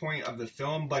plot point of the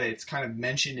film, but it's kind of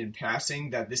mentioned in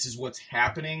passing that this is what's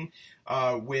happening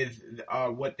with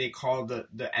what they call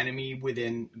the enemy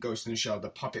within Ghost in the Shell, the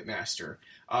Puppet Master,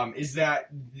 is that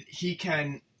he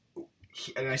can.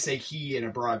 And I say he in a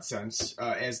broad sense,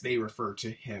 as they refer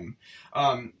to him.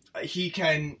 He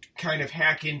can kind of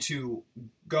hack into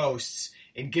ghosts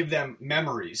and give them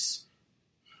memories.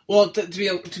 Well,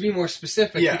 to be more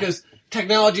specific, Yeah. because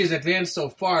technology has advanced so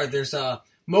far, there's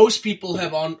most people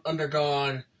have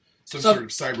undergone Some sort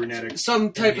of cybernetic.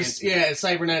 some type enhancement. of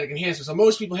cybernetic enhancement. So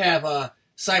most people have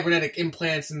cybernetic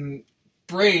implants in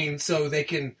brain, so they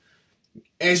can,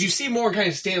 as you see more kind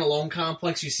of standalone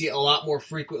complex, you see it a lot more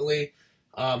frequently.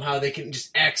 How they can just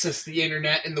access the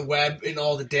internet and the web and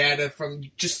all the data from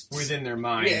just Within their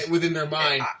mind. Yeah, within their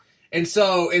mind. And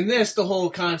so in this, the whole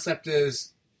concept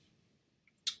is,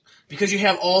 because you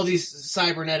have all these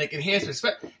cybernetic enhancements,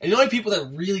 and the only people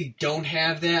that really don't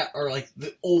have that are like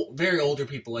the very older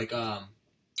people, like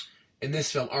in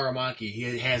this film, Aramaki.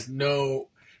 He has no,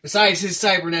 besides his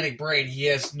cybernetic brain, he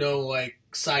has no like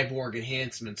cyborg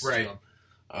enhancements Right.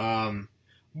 to him.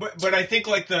 But I think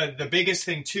like the biggest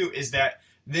thing too is that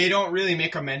they don't really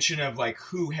make a mention of like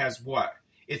who has what.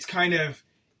 It's kind of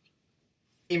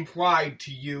implied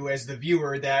to you as the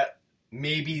viewer that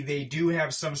maybe they do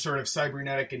have some sort of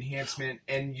cybernetic enhancement,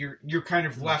 and you're kind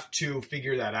of left to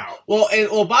figure that out. Well,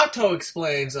 Bato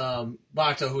explains,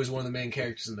 Bato, who is one of the main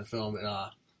characters in the film, and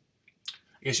I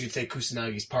guess you could say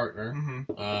Kusanagi's partner,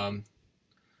 Mm-hmm.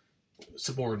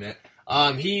 Subordinate,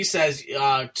 he says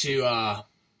to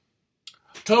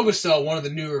Togusa, one of the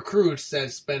new recruits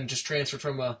that's been just transferred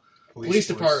from a police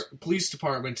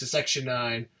department to Section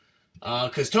 9,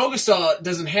 because Togusa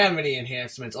doesn't have any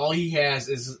enhancements. All he has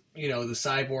is, the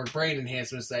cyborg brain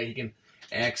enhancements that he can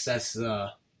access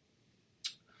the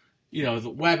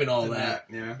web and all that.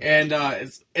 Yeah. And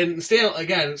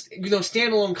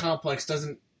standalone complex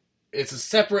doesn't. It's a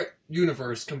separate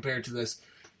universe compared to this,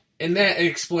 and that it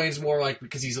explains more like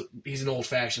because he's an old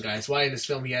fashioned guy. That's why in this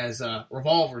film he has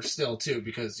revolvers still too,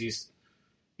 because he's,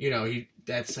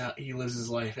 that's how he lives his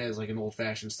life as like an old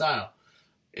fashioned style.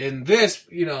 In this,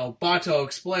 Bato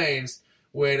explains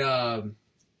when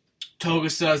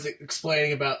Togusa's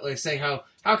explaining about like saying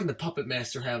how can the puppet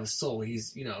master have a soul?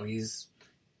 He's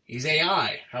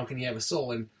AI. How can he have a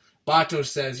soul? And Bato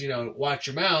says, watch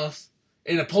your mouth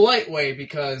in a polite way,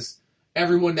 because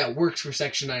everyone that works for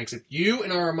Section 9, except you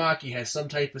and Aramaki, has some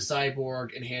type of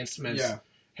cyborg enhancements. Yeah.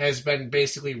 Has been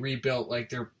basically rebuilt. Like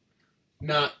they're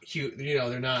not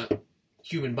they're not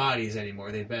human bodies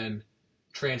anymore. They've been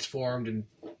transformed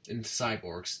into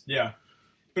cyborgs. Yeah.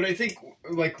 But I think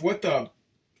like one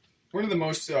of the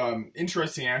most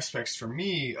interesting aspects for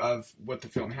me of what the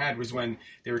film had was when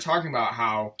they were talking about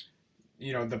how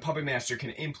the puppet master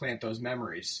can implant those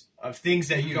memories of things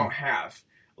that you don't have.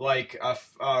 Like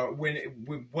when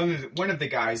one of the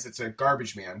guys that's a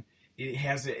garbage man, he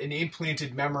has an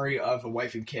implanted memory of a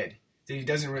wife and kid that he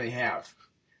doesn't really have,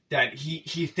 that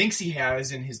he thinks he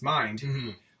has in his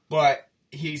mind, but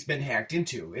he's been hacked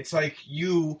into. It's like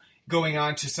you going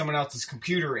on to someone else's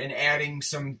computer and adding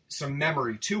some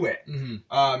memory to it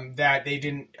that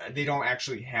they don't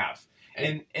actually have.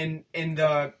 And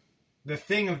the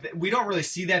thing of we don't really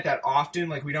see that often.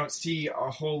 Like we don't see a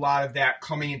whole lot of that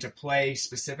coming into play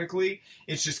specifically.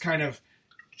 It's just kind of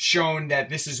shown that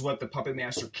this is what the puppet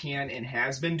master can and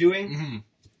has been doing.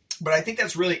 But I think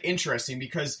that's really interesting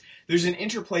because there's an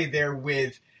interplay there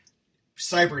with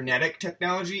cybernetic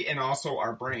technology and also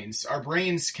our brains. Our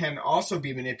brains can also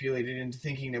be manipulated into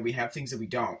thinking that we have things that we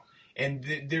don't.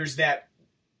 And there's that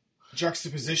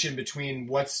juxtaposition between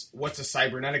what's a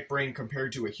cybernetic brain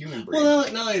compared to a human brain.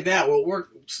 Well, not only that, what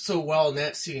worked so well in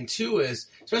that scene too is,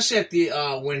 especially at the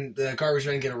when the garbage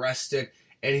men get arrested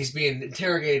and he's being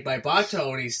interrogated by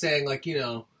Bato and he's saying like,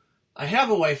 I have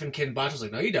a wife and kid. And Bato's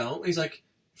like, no, you don't. He's like,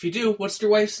 if you do, what's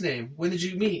your wife's name? When did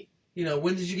you meet?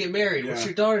 When did you get married? What's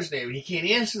your daughter's name? And he can't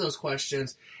answer those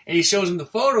questions. And he shows him the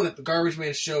photo that the garbage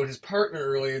man showed his partner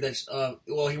earlier.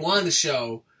 He wanted to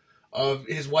show of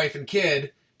his wife and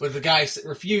kid, but the guy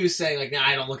refused, saying like, "Nah,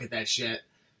 I don't look at that shit."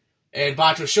 And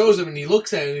Bato shows him, and he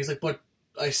looks at it, and he's like, "But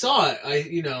I saw it,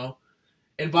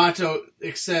 And Bato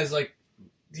says like,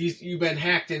 "You've been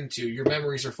hacked into. Your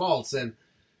memories are false, and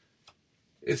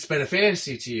it's been a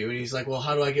fantasy to you." And he's like, "Well,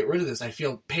 how do I get rid of this? I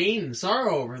feel pain and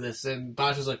sorrow over this." And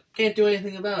Bato's like, "Can't do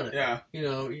anything about it." Yeah.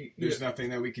 There's nothing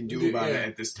that we can do about it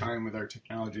at this time with our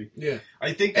technology. Yeah.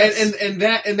 I think that's... And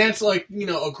that's like,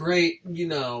 a great,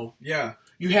 Yeah.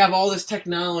 You have all this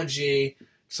technology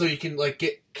so you can like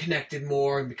get connected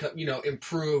more and become,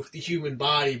 improve the human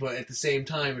body, but at the same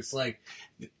time it's like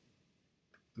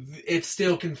it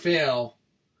still can fail.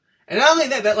 And not only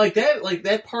that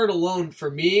that part alone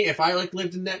for me, if I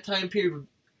lived in that time period,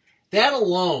 that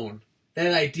alone,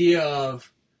 that idea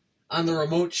of on the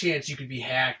remote chance you could be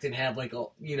hacked and have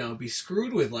be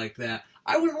screwed with like that,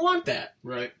 I wouldn't want that.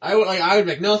 Right. I would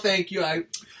be like, no, thank you. I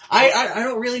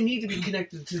don't really need to be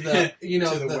connected to the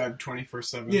to the web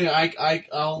 24/7. Yeah,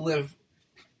 I'll live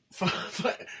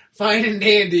fine and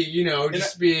dandy,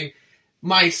 just being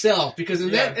myself, because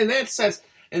in that sense.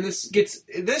 And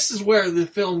this is where the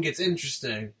film gets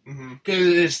interesting, because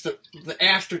it's the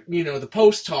after, the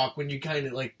post talk when you kind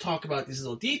of talk about these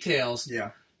little details.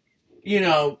 Yeah.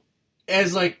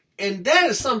 And that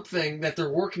is something that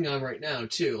they're working on right now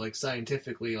too,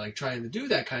 scientifically, trying to do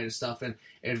that kind of stuff and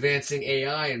advancing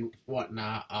AI and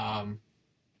whatnot.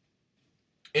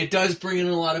 It does bring in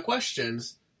a lot of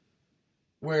questions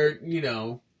where,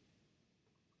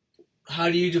 how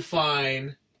do you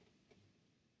define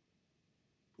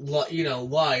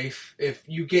life if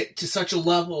you get to such a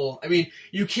level? I mean,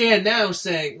 you can now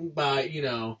say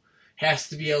has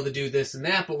to be able to do this and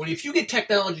that, but if you get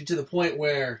technology to the point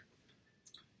where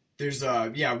there's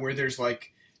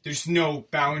there's no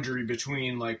boundary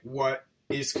between what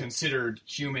is considered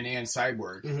human and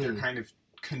cyborg. Mm-hmm. They're kind of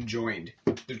conjoined.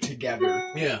 They're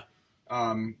together. Yeah.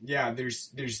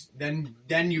 There's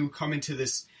then you come into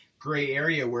this gray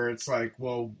area where it's like,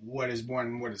 well, what is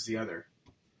one, what is the other?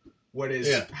 What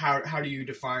is how do you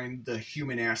define the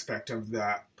human aspect of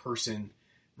that person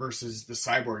versus the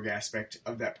cyborg aspect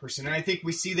of that person? And I think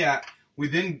we see that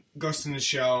within Ghost in the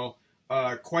Shell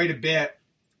quite a bit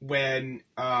when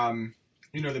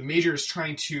the Major is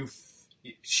trying to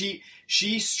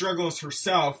she struggles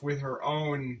herself with her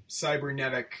own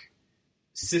cybernetic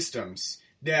systems.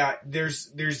 That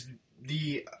there's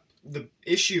the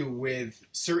issue with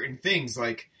certain things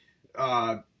like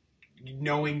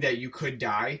knowing that you could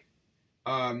die.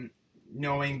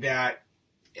 Knowing that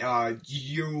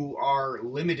you are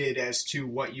limited as to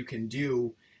what you can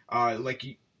do.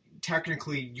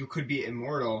 Technically, you could be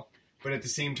immortal, but at the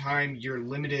same time, you're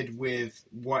limited with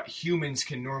what humans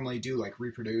can normally do, like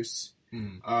reproduce,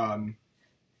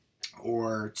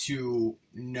 or to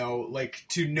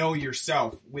know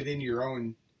yourself within your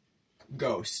own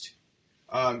ghost.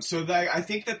 So that I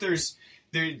think that there's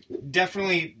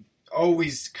definitely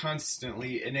always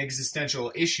constantly an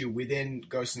existential issue within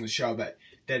Ghost in the Shell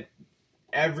that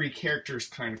every character is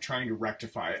kind of trying to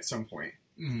rectify at some point.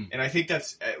 Mm-hmm. And I think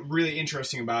that's really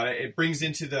interesting about it. It brings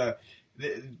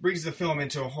brings the film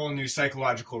into a whole new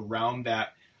psychological realm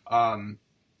that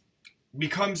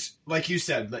becomes, like you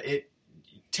said,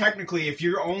 technically, if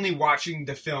you're only watching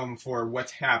the film for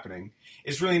what's happening,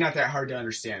 it's really not that hard to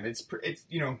understand. It's pretty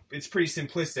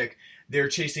simplistic. They're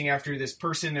chasing after this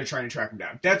person. They're trying to track him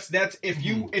down. That's if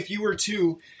you were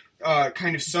to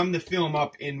kind of sum the film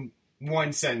up in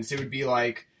one sentence, it would be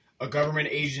like a government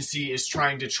agency is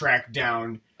trying to track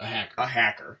down a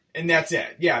hacker, and that's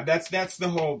it. Yeah, that's the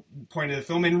whole point of the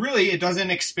film, and really, it doesn't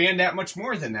expand that much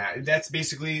more than that. That's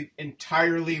basically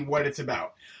entirely what it's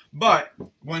about. But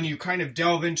when you kind of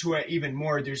delve into it even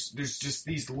more, there's just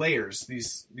these layers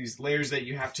that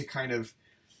you have to kind of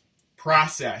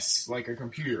process like a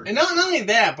computer. And not only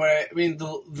that, but I mean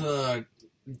the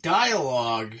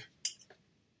dialogue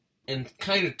and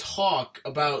kind of talk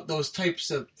about those types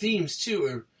of themes too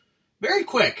are very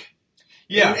quick.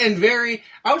 Yeah. And very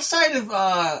outside of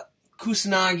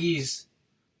Kusanagi's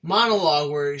monologue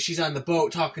where she's on the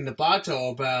boat talking to Bato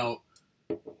about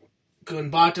when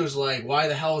Bato's like, why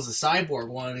the hell is a cyborg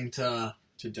wanting to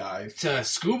dive, to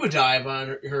scuba dive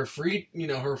on her free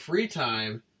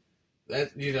time?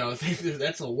 That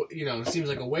that's seems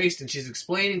like a waste. And she's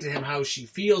explaining to him how she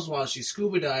feels while she's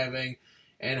scuba diving,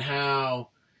 and how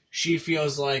she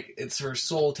feels like it's her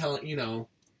soul talking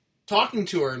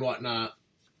to her and whatnot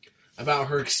about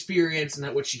her experience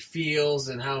and what she feels,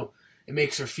 and how It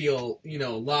makes her feel,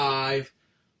 alive.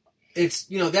 It's,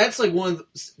 that's like one of the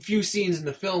few scenes in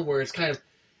the film where it's kind of,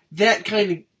 that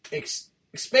kind of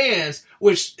expands,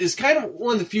 which is kind of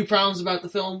one of the few problems about the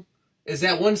film, is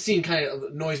that one scene kind of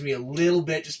annoys me a little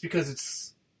bit just because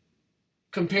it's,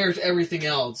 compared to everything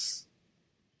else,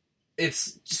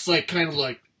 it's just like kind of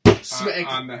like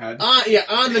on the head.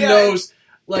 On the nose.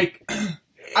 Like,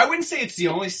 I wouldn't say it's the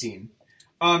only scene.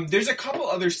 There's a couple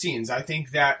other scenes. I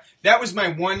think that was my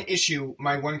one issue,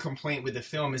 my one complaint with the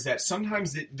film, is that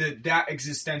sometimes that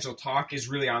existential talk is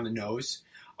really on the nose.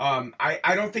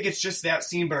 I don't think it's just that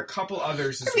scene, but a couple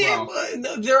others as well.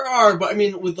 There are, but I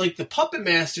mean, with like the puppet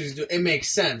masters, it makes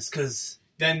sense because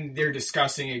then they're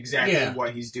discussing exactly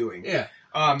what he's doing. Yeah.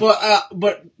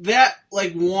 But that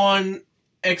like one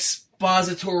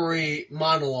expository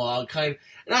monologue kind of,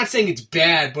 I'm not saying it's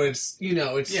bad, but it's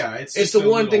it's the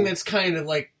one thing that's kind of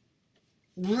like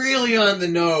really on the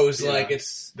nose, like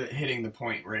it's hitting the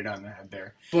point right on the head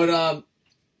there. But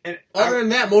and other than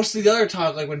that, most of the other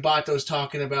talk, like when Bato's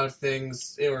talking about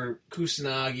things or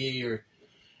Kusanagi, or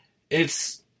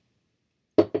it's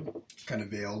kind of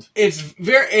veiled. It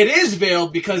is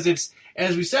veiled because it's,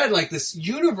 as we said, like this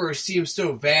universe seems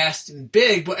so vast and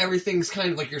big, but everything's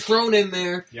kind of like you're thrown in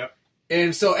there. Yep.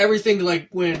 And so everything, like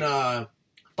when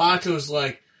Bato's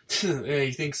like,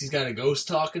 he thinks he's got a ghost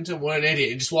talking to him, what an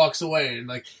idiot, and just walks away. And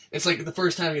like it's like the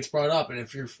first time it gets brought up, and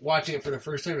if you're watching it for the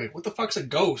first time, you're like, what the fuck's a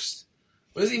ghost?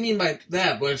 What does he mean by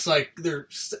that? But it's like they're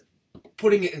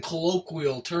putting it in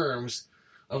colloquial terms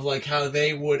of like how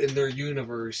they would in their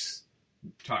universe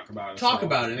talk about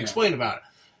it and explain about it.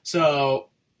 So,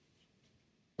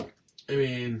 I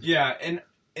mean, yeah, and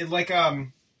it, like I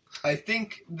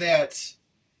think that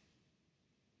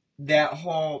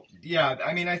whole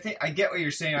I mean, I think I get what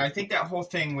you're saying. I think that whole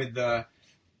thing with the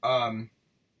kind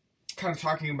of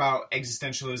talking about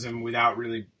existentialism without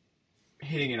really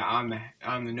hitting it on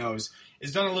the nose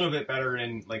is done a little bit better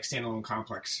in like Standalone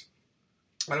Complex.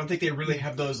 I don't think they really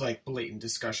have those like blatant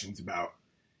discussions about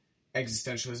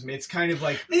existentialism. It's kind of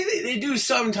like they do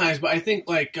sometimes, but I think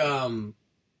like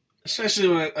especially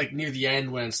when like near the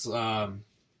end when it's Kusanagi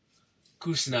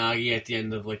at the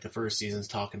end of like the first season's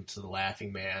talking to the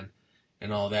Laughing Man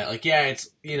and all that. Like it's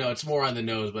it's more on the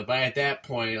nose, but by at that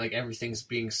point like everything's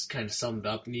being kind of summed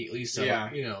up neatly, so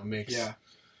it makes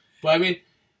But I mean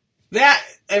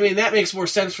that makes more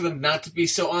sense for them not to be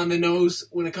so on the nose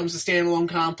when it comes to Standalone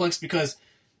Complex because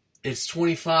it's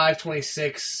 25,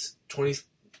 26, 20,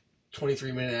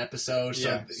 23-minute episodes.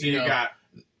 So,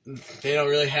 they don't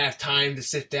really have time to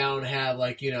sit down and have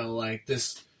like, like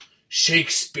this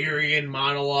Shakespearean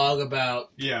monologue about,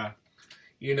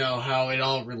 how it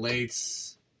all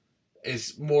relates.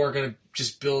 It's more going to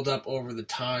just build up over the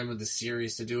time of the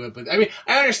series to do it. But I mean,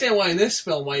 I understand why in this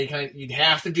film, why you'd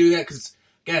have to do that because,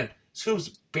 again, this film's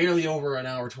barely over an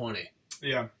hour 20.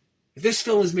 Yeah. If this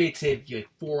film was made to take like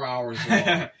 4 hours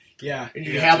long, and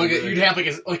you'd have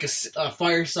a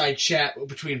fireside chat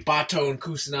between Bato and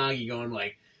Kusanagi, going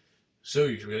like, "So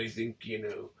you really think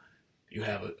you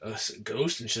have a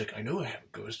ghost?" And she's like, "I know I have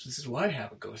a ghost. This is why I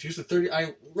have a ghost. Here's the 30.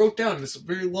 I wrote down this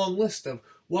very long list of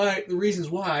the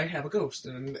reasons why I have a ghost."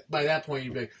 And by that point,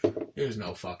 you'd be like, "There's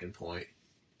no fucking point."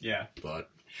 Yeah, but.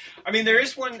 I mean, there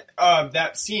is one,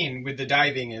 that scene with the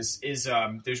diving is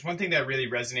there's one thing that really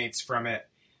resonates from it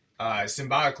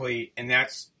symbolically, and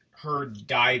that's her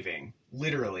diving,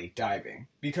 literally diving.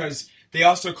 Because they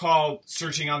also call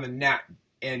searching on the net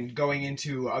and going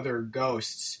into other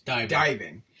ghosts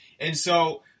diving. And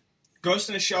so Ghost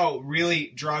in the Shell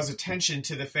really draws attention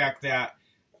to the fact that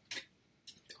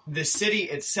the city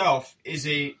itself is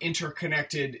a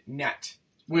interconnected net.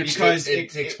 Because it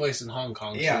takes place in Hong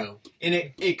Kong, too.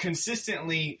 And it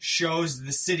consistently shows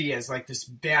the city as like this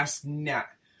vast net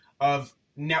of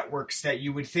networks that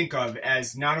you would think of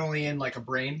as not only in like a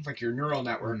brain, like your neural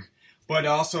network, but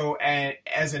also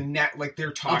as a net like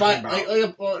they're talking about.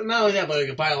 Not only that, but like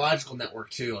a biological network,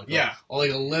 too.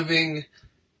 Like a living...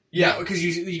 Yeah. Because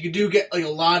you do get like a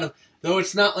lot of... Though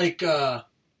it's not like...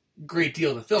 great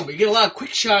deal of the film, but you get a lot of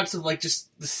quick shots of like just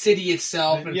the city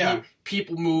itself and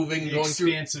people moving, the going through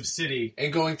expansive city,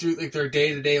 and going through like their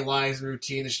day-to-day lives and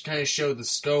routine. It kind of show the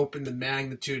scope and the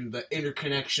magnitude and the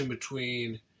interconnection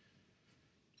between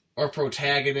our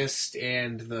protagonist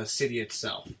and the city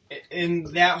itself. And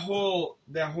that whole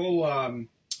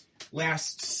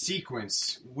last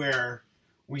sequence where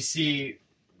we see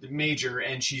the Major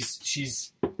and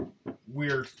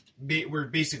we're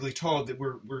basically told that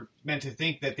we're meant to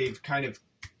think that they've kind of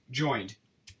joined.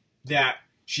 That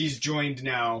she's joined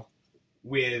now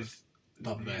with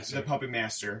Puppet Master. The Puppet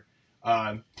Master.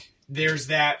 there's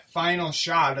that final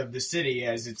shot of the city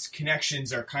as its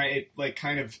connections are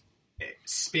kind of it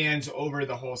spans over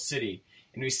the whole city,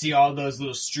 and we see all those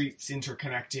little streets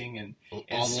interconnecting and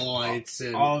all the lights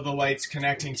and all the lights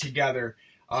connecting together,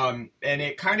 and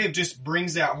it kind of just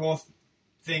brings that whole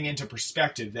thing into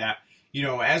perspective. That, you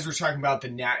know, as we're talking about the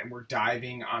net and we're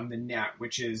diving on the net,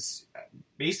 which is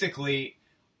basically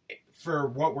for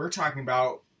what we're talking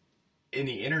about in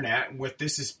the internet, what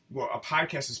a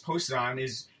podcast is posted on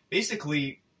is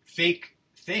basically fake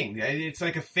thing. It's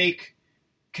like a fake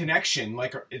connection.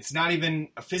 Like, it's not even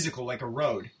a physical, like a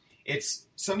road. It's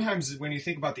sometimes when you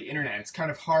think about the internet, it's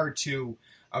kind of hard to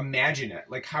imagine it.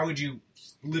 Like, how would you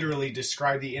literally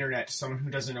describe the internet to someone who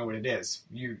doesn't know what it is?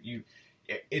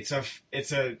 It's a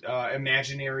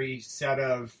imaginary set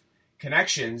of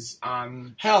connections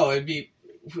on. Hell, it'd be,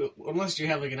 unless you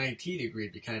have like an IT degree,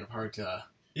 it'd be kind of hard to.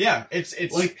 Yeah, it's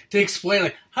like to explain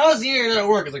like how does the internet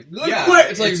work. It's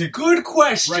like it's a good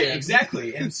question, right?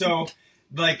 Exactly, and so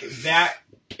like that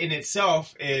in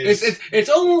itself is it's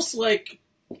almost like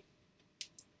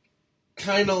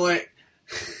kind of like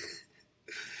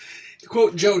to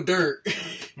quote Joe Dirt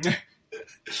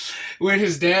when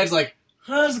his dad's like,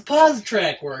 "How does the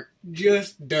Positrack work?"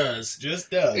 Just does.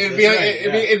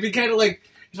 It'd be kind of like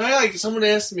if I like someone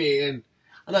asked me, and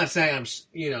I'm not saying I'm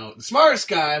the smartest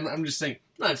guy. I'm just saying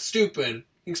I'm not stupid.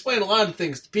 I can explain a lot of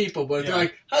things to people, but if they're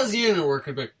like, "How does the internet work?"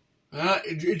 I'd be like,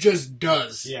 it just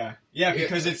does. Yeah,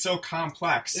 because it's so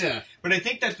complex. Yeah. But I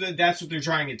think that's what they're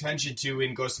drawing attention to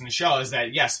in Ghost in the Shell is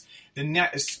that, yes, the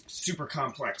net is super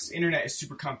complex. Internet is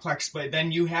super complex, but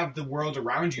then you have the world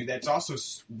around you that's also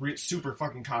super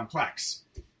fucking complex.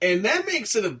 And that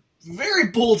makes it a very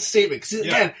bold statement. Because,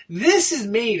 again, this is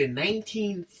made in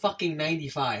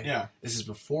 1995. Yeah. This is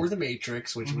before The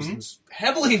Matrix, which was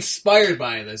heavily inspired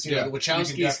by this. You know, the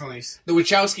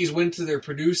Wachowskis went to their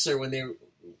producer when they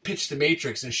pitched The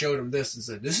Matrix and showed him this and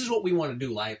said, "This is what we want to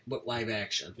do live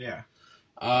action." Yeah.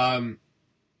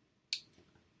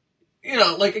 You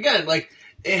know, like, again, like,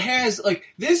 it has, like,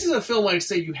 this is a film I'd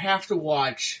say you have to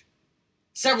watch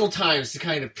several times to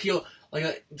kind of peel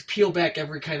back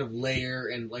every kind of layer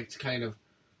and, like, to kind of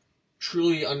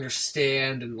truly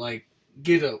understand and, like,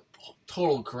 get a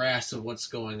total grasp of what's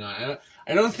going on.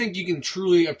 I don't think you can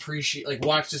truly appreciate, like,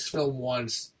 watch this film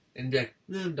once and be like,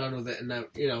 I'm done with it, and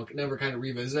never kind of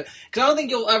revisit it. Because I don't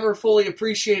think you'll ever fully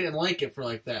appreciate it and like it for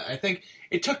like that. I think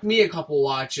it took me a couple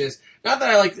watches. Not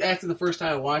that I like after the first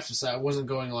time I watched this, I wasn't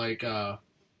going like, well,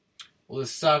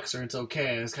 this sucks or it's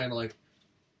okay. I was kind of like,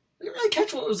 I didn't really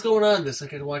catch what was going on in this. I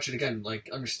could watch it again, like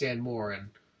understand more, and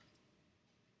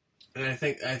I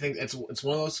think it's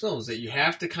one of those films that you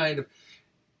have to kind of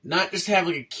not just have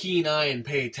like a keen eye and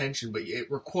pay attention, but it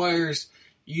requires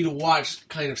you to watch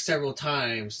kind of several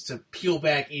times to peel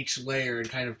back each layer and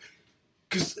kind of,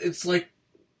 because it's like,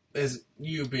 as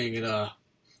you being in a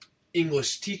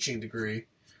English teaching degree,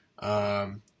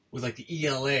 with like the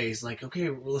ELAs, like, okay,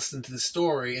 we're listening to the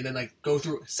story, and then like go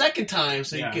through it a second time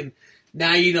so you can,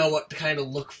 now you know what to kind of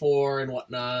look for and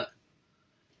whatnot.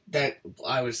 That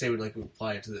I would say would like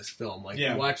apply to this film. Like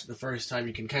you watch it the first time,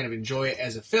 you can kind of enjoy it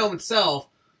as a film itself,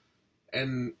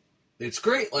 and it's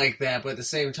great like that, but at the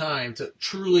same time, to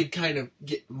truly kind of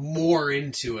get more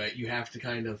into it, you have to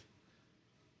kind of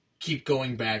keep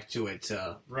going back to it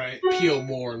to peel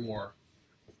more and more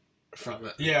from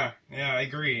it. Yeah, I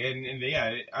agree. And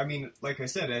I mean, like I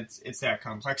said, it's that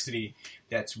complexity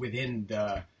that's within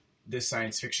the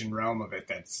science fiction realm of it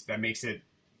that makes it,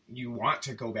 you want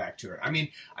to go back to it. I mean,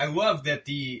 I love that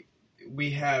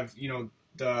we have,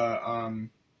 the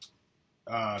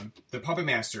Puppet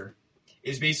Master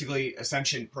is basically a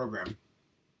sentient program.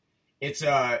 It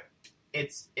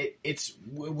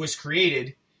was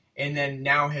created and then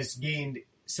now has gained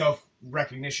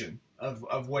self-recognition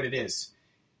of what it is.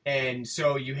 And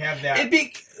so you have that.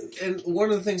 And one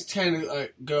of the things kind of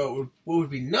what would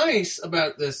be nice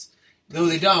about this, though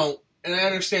they don't, and I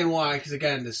understand why, because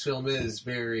again, this film is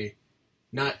very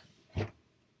not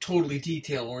totally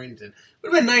detail-oriented. It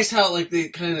would have been nice how like they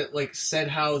kind of like said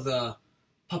how the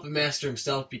Puppet Master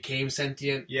himself became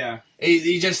sentient. Yeah.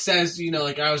 He just says,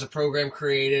 like, I was a program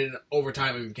created, and over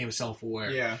time it became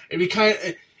self-aware. Yeah. It'd be kind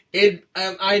of...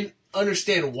 I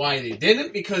understand why they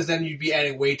didn't, because then you'd be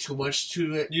adding way too much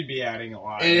to it. You'd be adding a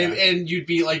lot. And you'd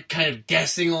be, like, kind of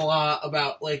guessing a lot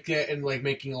about, like, it, and, like,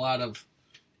 making a lot of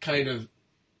kind of...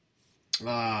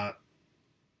 I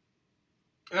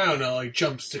don't know, like,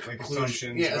 jumps to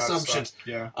conclusions. Like assumptions. Stuff.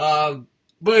 Yeah.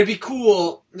 But it'd be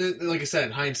cool, like I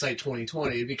said, hindsight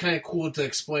 2020, it'd be kind of cool to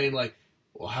explain, like,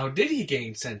 well, how did he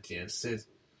gain sentience?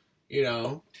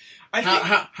 How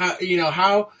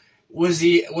Was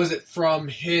it from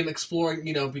him exploring,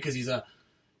 because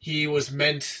he was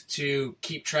meant to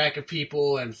keep track of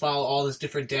people and follow all this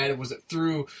different data? Was it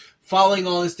through following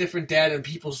all this different data in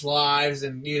people's lives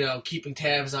and, keeping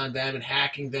tabs on them and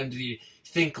hacking them? Did he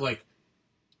think, like,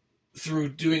 through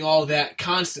doing all that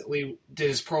constantly, did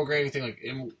his programming think,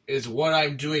 like, is what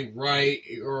I'm doing right?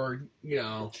 Or,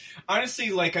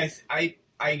 Honestly, like, I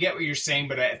get what you're saying,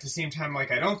 but at the same time,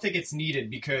 like, I don't think it's needed,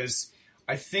 because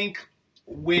I think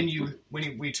when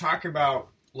we talk about,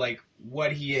 like,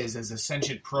 what he is as a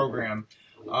sentient program,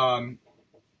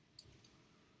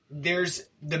 there's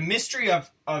the mystery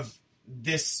of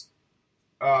this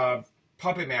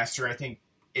puppet master, I think,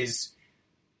 is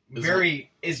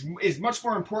much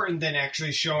more important than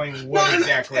actually showing what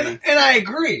exactly. And I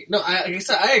agree. No, like I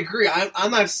said, I agree.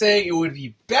 I'm not saying it would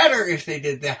be better if they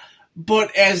did that,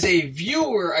 but as a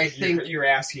viewer, I think you're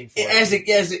asking for as a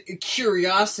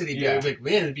curiosity. Yeah. Like,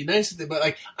 man, it'd be nice if they. But,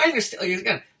 like, I understand. Like,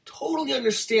 again, totally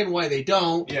understand why they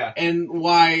don't. Yeah. And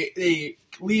why they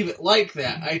leave it like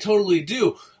that. I totally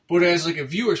do. But as, like, a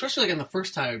viewer, especially, like, on the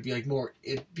first time,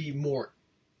 it'd be more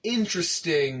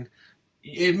interesting.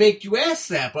 It'd make you ask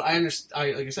that, but I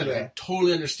understand. Like I said, I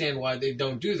totally understand why they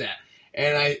don't do that,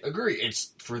 and I agree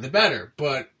it's for the better.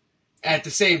 But at the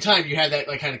same time, you had that,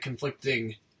 like, kind of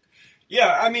conflicting.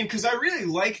 Yeah, I mean, because I really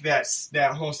like that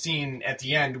whole scene at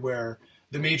the end where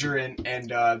the Major and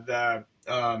the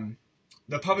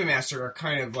Puppet Master are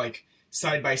kind of, like,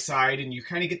 side by side, and you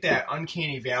kind of get that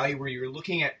uncanny valley where you're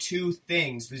looking at two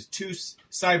things, these two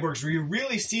cyborgs, where you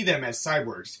really see them as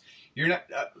cyborgs. You're not,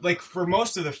 like, for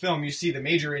most of the film, you see the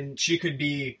Major, and she could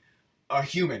be a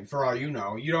human, for all you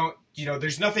know. You don't,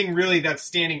 there's nothing really that's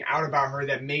standing out about her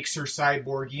that makes her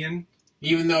cyborgian.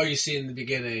 Even though you see in the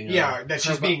beginning... that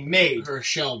she's being made. Her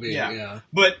shell being, yeah.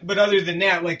 But other than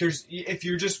that, like, if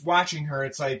you're just watching her,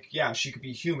 it's like, yeah, she could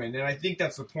be human. And I think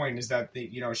that's the point, is that,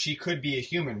 she could be a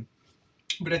human.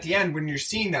 But at the end, when you're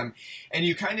seeing them, and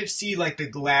you kind of see, like, the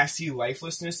glassy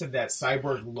lifelessness of that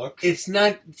cyborg look. It's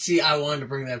not... See, I wanted to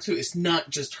bring that up, too. It's not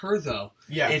just her, though.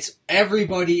 Yeah. It's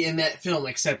everybody in that film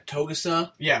except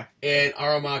Togusa and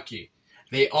Aramaki.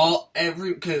 They all...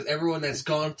 Because everyone that's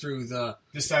gone through the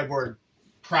cyborg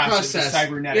process, the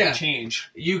cybernetic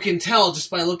change. You can tell just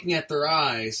by looking at their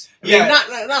eyes. I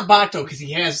mean, not Bato, because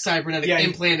he has cybernetic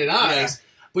implanted eyes. Yeah.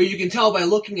 But you can tell by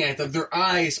looking at them, their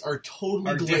eyes are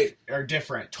totally are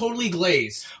different. Totally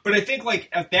glazed. But I think, like,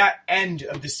 at that end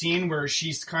of the scene where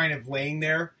she's kind of laying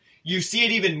there, you see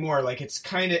it even more. Like, it's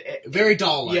kind of... Very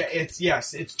doll-like. Yeah,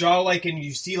 it's doll-like, and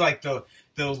you see, like, the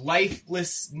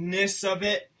lifelessness of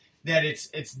it, that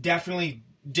it's definitely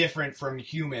different from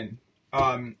human.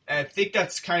 I think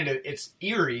that's kind of... It's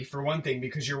eerie, for one thing,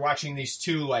 because you're watching these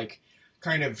two, like,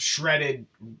 kind of shredded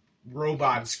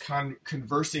robots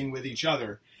conversing with each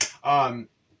other,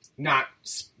 not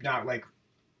like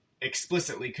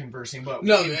explicitly conversing, but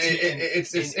no,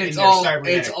 it's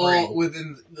all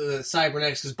within the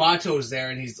cybernetics, because Bato's there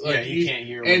and he's like, you can't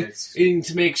hear and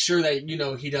to make sure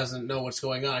that he doesn't know what's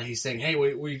going on, he's saying, hey,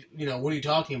 what are you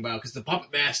talking about? Because the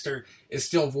Puppet Master is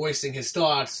still voicing his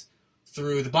thoughts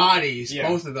through the bodies,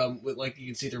 both of them, with, like, you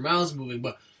can see their mouths moving,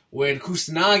 but when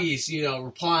Kusanagi's,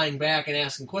 replying back and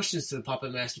asking questions to the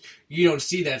Puppet Master, you don't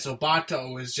see that. So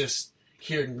Bato is just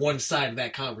hearing one side of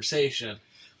that conversation.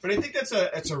 But I think that's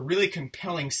a really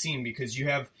compelling scene, because you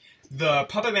have the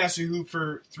Puppet Master who,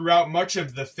 throughout much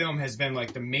of the film, has been,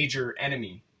 like, the major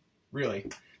enemy,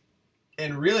 really.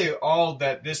 And really all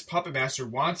that this Puppet Master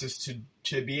wants is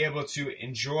to be able to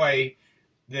enjoy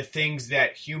the things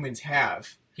that humans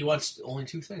have. He wants only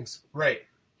two things. Right.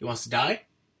 He wants to die,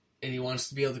 and he wants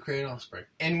to be able to create an offspring.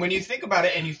 And when you think about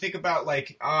it, and you think about,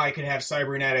 like, I could have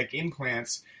cybernetic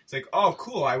implants, it's like, oh,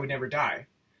 cool, I would never die.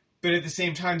 But at the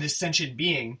same time, this sentient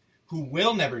being, who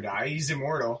will never die, he's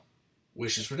immortal,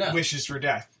 wishes for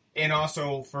death. And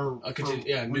also for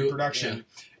reproduction.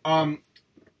 Yeah.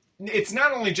 It's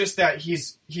not only just that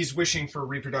he's wishing for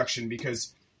reproduction,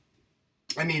 because,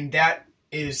 I mean, that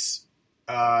is,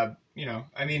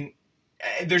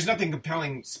 there's nothing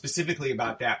compelling specifically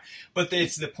about that, but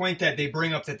it's the point that they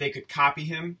bring up that they could copy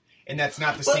him, and that's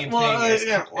not the same thing.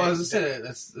 As I said,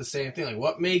 that's the same thing. Like,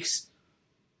 what makes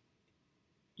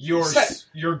your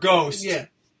ghost,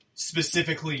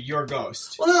 specifically your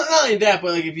ghost? Well, not only that,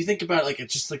 but, like, if you think about it, like,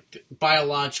 it's just like the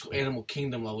biological animal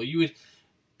kingdom level,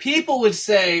 people would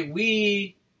say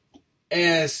we,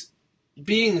 as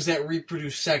beings that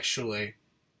reproduce sexually,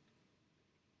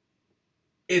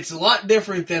 it's a lot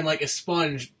different than, like, a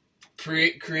sponge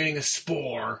creating a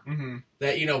spore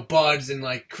that, buds and,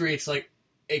 like, creates, like,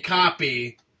 a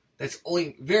copy that's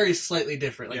only very slightly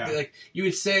different. Like, like you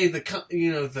would say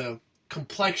the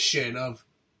complexion of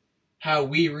how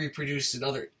we reproduce in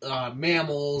other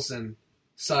mammals and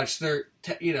such.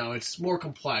 It's more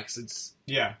complex.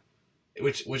 Yeah.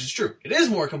 Which is true. It is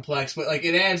more complex, but like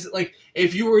it adds like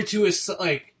if you were to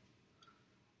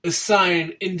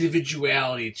assign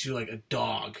individuality to like a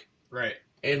dog, right,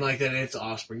 and like then its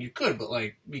offspring, you could, but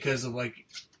like because of like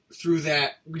through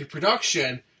that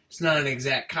reproduction, it's not an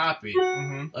exact copy.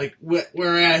 Mm-hmm. Like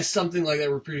whereas something like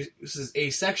that reproduces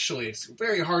asexually, it's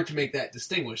very hard to make that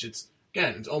distinguish. It's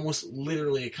almost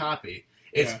literally a copy.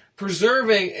 It's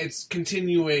preserving, it's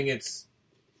continuing, it's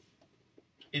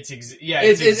existence.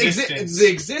 It's the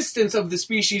existence of the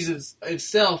species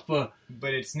itself, but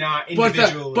it's not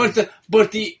individual.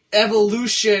 But the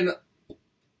evolution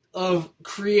of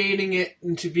creating it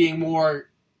into being more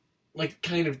like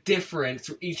kind of different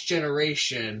through each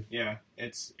generation. Yeah,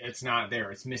 it's not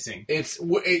there. It's missing. It's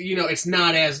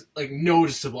not as like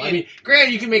noticeable. I mean,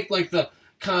 granted, you can make like the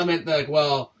comment that like,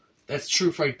 well, that's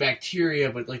true for like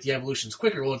bacteria, but like the evolution's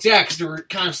quicker. Well, it's because they're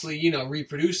constantly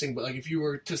reproducing. But like if you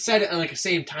were to set it on like a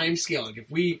same time scale, like if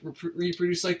we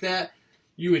reproduce like that,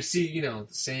 you would see the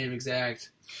same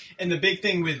exact. And the big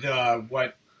thing with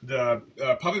what the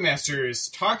Puppet Master is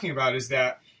talking about is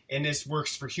that, and this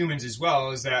works for humans as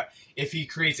well, is that if he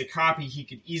creates a copy, he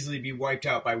could easily be wiped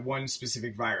out by one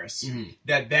specific virus. Mm-hmm.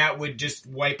 That would just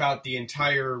wipe out the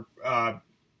entire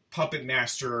Puppet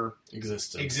Master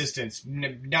existence.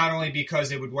 Not only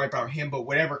because it would wipe out him, but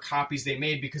whatever copies they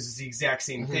made, because it's the exact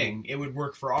same thing. It would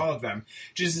work for all of them.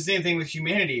 Just the same thing with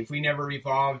humanity. If we never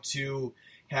evolved to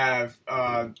have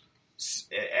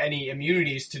any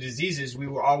immunities to diseases, we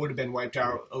all would have been wiped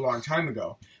out a long time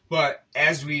ago. But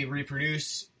as we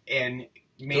reproduce and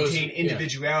maintain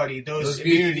individuality, those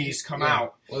immunities come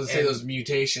out. Well, let's say those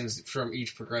mutations from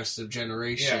each progressive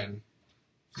generation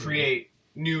create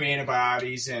new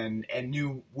antibodies and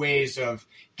new ways of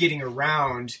getting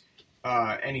around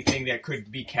anything that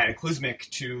could be cataclysmic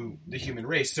to the human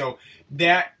race. So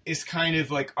that is kind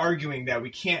of like arguing that we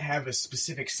can't have a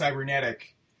specific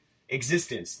cybernetic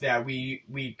existence, that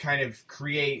we kind of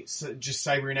create just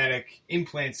cybernetic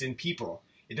implants in people.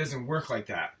 It doesn't work like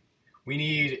that. We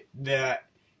need the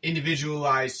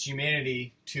individualized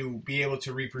humanity to be able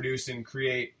to reproduce and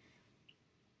create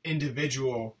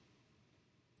individual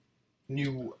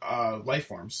new life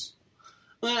forms.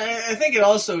 Well, I think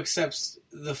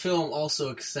the film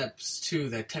also accepts too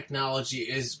that technology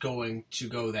is going to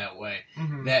go that way.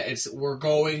 Mm-hmm. That we're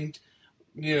going,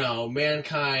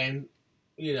 mankind,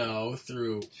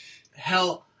 through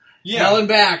hell and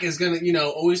back is going to,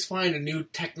 always find a new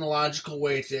technological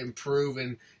way to improve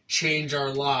and change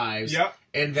our lives. Yep.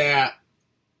 And that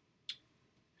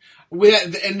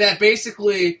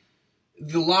basically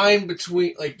the line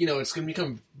between, like, it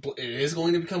is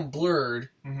going to become blurred,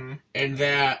 mm-hmm. and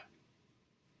that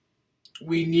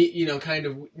we need, kind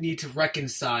of need to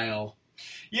reconcile.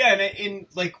 Yeah, and in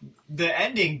like the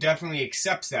ending definitely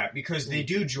accepts that, because they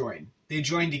do join. They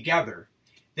join together.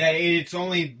 That it's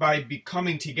only by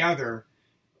becoming together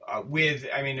with,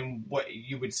 what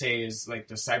you would say is like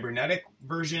the cybernetic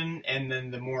version and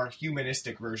then the more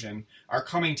humanistic version are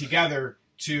coming together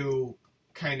to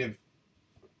kind of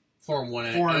form one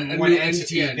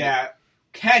entity that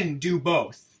can do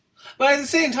both. But at the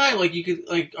same time, like, you could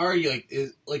like argue,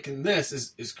 like in this,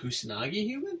 is Kusanagi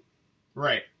human?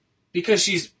 Right. Because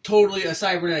she's totally a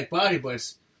cybernetic body, but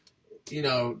it's,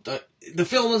 the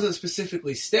film doesn't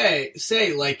specifically say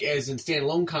like as in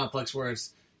Standalone Complex, where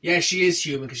it's she is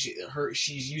human because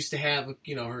she's used to have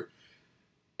her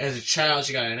as a child,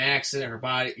 she got in an accident,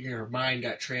 her mind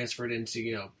got transferred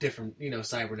into different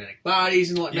cybernetic bodies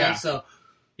and whatnot. Yeah. So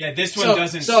this one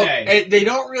doesn't say. They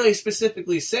don't really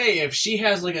specifically say if she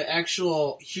has like an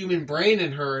actual human brain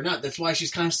in her or not. That's why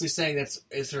she's constantly saying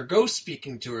it's her ghost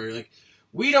speaking to her. Like,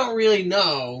 we don't really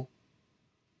know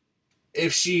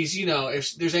if she's,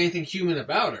 if there's anything human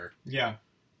about her. Yeah.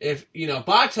 If,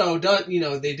 Bato does,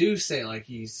 they do say, like,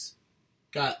 he's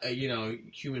got a,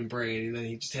 human brain, and then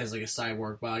he just has, like, a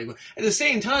cyborg body. But at the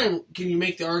same time, can you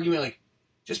make the argument, like,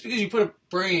 just because you put a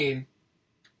brain,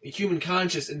 a human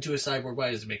conscious, into a cyborg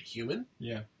body, does it make it human?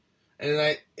 Yeah.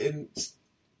 And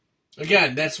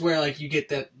again, that's where, like, you get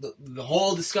that, the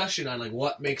whole discussion on, like,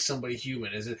 what makes somebody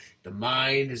human. Is it the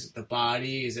mind? Is it the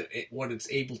body? Is it what it's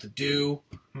able to do?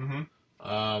 Mm-hmm.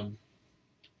 I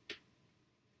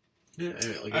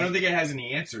don't think it has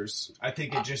any answers. I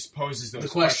think it just poses those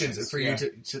questions for you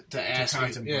to ask.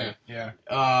 Contemplate. Yeah.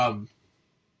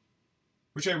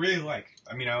 Which I really like.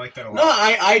 I like that a lot. No,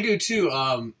 I do too.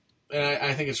 And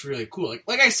I think it's really cool.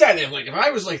 Like I said, if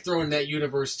I was like throwing that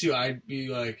universe too, I'd be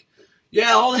like,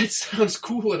 yeah, all that sounds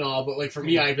cool and all, but like for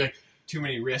me, I'd be like, too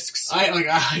many risks.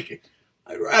 I'd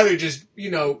rather just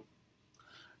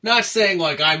not saying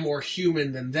like I'm more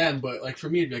human than them, but like for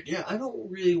me to be like, yeah, I don't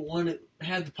really want to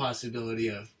have the possibility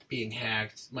of being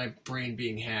hacked, my brain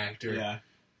being hacked, or Yeah.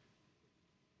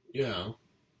 you know.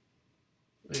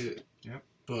 Yep.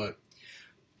 But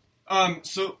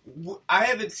I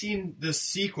haven't seen the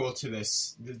sequel to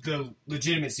this, the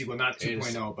legitimate sequel, not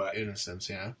 2.0, but Innocence,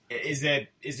 yeah. is it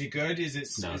good? Is it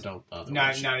No, don't bother.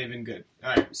 not even good?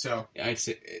 All right, so I'd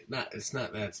say it's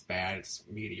not that it's bad. It's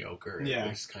mediocre. Yeah.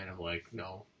 It's kind of like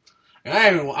no. And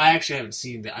I actually haven't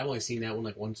seen that. I've only seen that one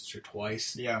like once or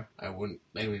twice. yeah, I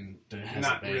mean, there hasn't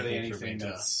not been really anything for me anything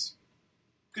to that's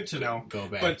good to know. go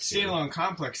back. But to. Standalone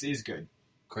Complex is good.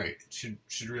 Great. Should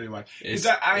really watch. It's,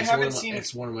 Because I it's haven't one of my- seen.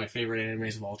 It's one of my favorite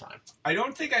animes of all time. I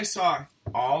don't think I saw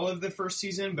all of the first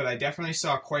season, but I definitely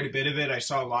saw quite a bit of it. I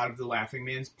saw a lot of the Laughing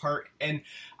Man's part, and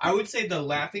I would say the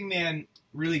Laughing Man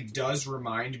really does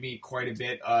remind me quite a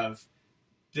bit of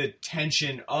the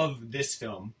tension of this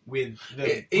film with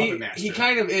the Puppet Master. He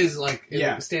kind of is like in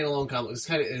Yeah. the Standalone Complex.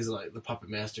 Kind of is like the Puppet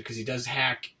Master because he does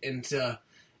hack into.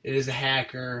 It is a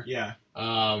hacker. Yeah.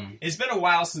 Um, It's been a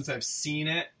while since I've seen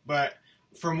it, but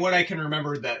from what I can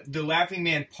remember, the Laughing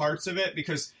Man parts of it,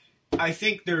 because I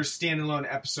think there's standalone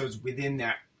episodes within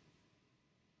that,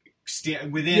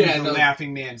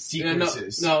 Laughing Man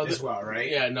sequences as well, right?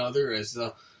 Yeah, no, there is.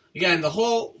 Again, the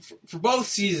whole for both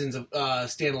seasons of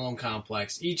Standalone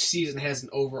Complex, each season has an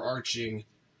overarching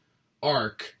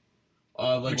arc,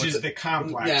 like Which is the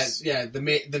complex. Yeah, the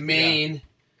main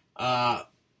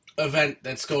event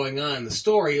that's going on in the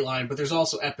storyline, but there's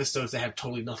also episodes that have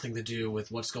totally nothing to do with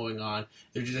what's going on.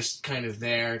 They're just kind of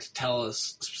there to tell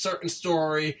us a certain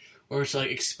story or to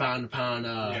like expound upon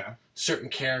certain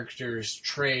characters'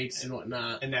 traits and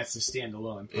whatnot. And that's the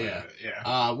standalone part of it.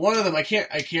 Yeah. One of them I can't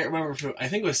remember. I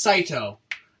think it was Saito,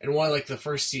 in one of like the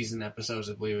first season episodes,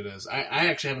 I believe it is. I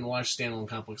actually haven't watched Standalone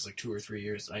Complex like 2 or 3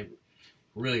 years. I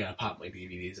really gotta pop my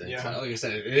DVDs in. Yeah. Like I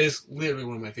said, it is literally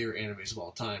one of my favorite animes of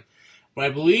all time. But I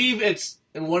believe it's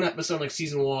in one episode, like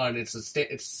season 1. It's a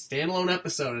standalone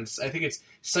episode. And I think it's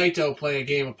Saito playing a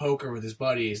game of poker with his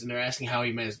buddies, and they're asking how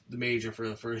he met the Major for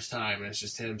the first time, and it's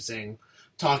just him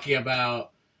talking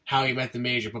about how he met the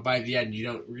Major. But by the end, you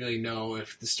don't really know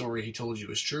if the story he told you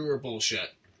was true or bullshit.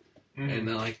 Mm-hmm.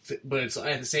 And but it's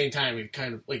at the same time, it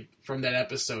kind of like from that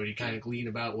episode, you kind of glean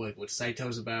about what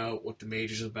Saito's about, what the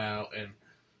Major's about, and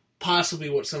possibly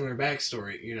what some of their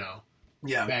backstory,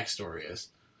 backstory is.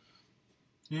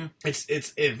 Yeah, it's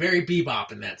very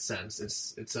Bebop in that sense.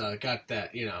 It's got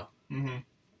that mm-hmm.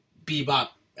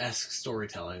 Bebop-esque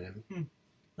storytelling, and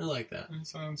I like that. That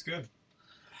sounds good.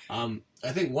 I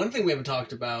think one thing we haven't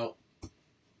talked about,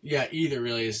 either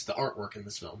really, is the artwork in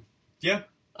this film. Yeah.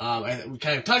 We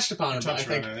kind of touched upon it, but I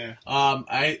think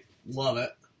I love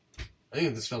it. I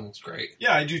think this film looks great.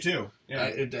 Yeah, I do too. Yeah,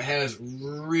 it has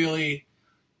really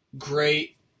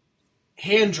great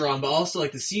hand drawn, but also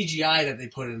like the CGI that they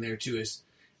put in there too is,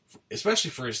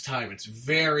 especially for his time, it's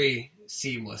very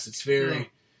seamless. It's very,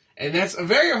 and that's a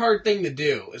very hard thing to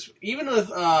do. Even with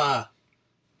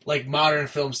like modern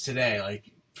films today,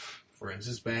 like for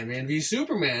instance, Batman v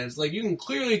Superman. It's like you can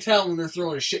clearly tell when they're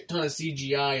throwing a shit ton of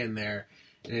CGI in there,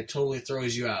 and it totally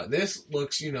throws you out. This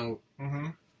looks, mm-hmm.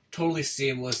 totally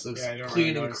seamless. Looks I don't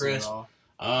clean really and crisp.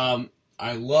 I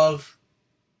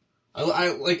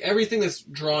like everything that's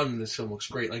drawn in this film looks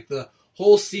great. Like the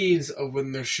whole scenes of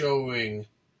when they're showing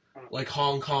like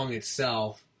Hong Kong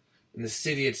itself and the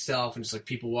city itself and just like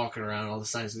people walking around, all the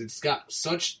signs. It's got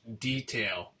such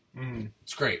detail. Mm-hmm.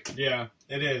 It's great. Yeah,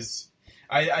 it is.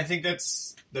 I think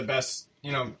that's the best,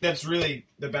 that's really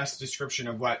the best description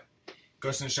of what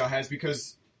Ghost in the Shell has,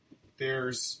 because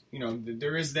there's,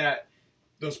 there is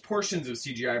those portions of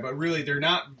CGI, but really they're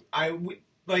not,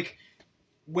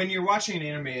 when you're watching an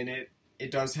anime and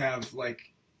it does have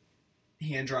like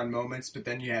hand-drawn moments, but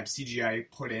then you have CGI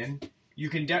put in, you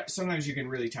can sometimes you can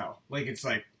really tell. Like it's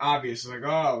like obvious, it's like,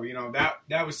 oh,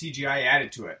 that was CGI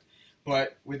added to it.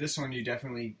 But with this one, you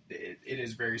definitely it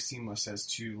is very seamless as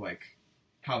to like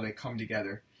how they come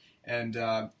together, and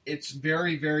it's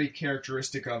very, very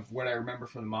characteristic of what I remember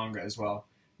from the manga as well.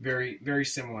 Very, very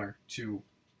similar to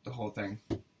the whole thing.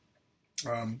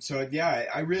 So yeah,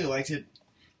 I really liked it.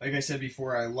 Like I said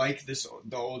before, I like the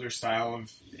older style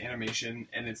of animation,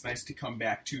 and it's nice to come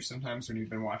back to sometimes when you've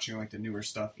been watching like the newer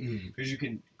stuff, because you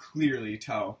can clearly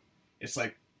tell it's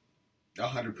like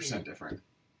 100% different.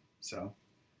 So,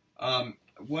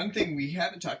 one thing we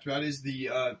haven't talked about is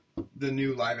the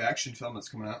new live action film that's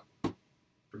coming out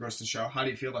for Ghost in the Shell. How do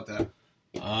you feel about that?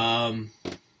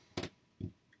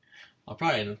 I'll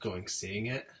probably end up seeing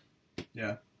it.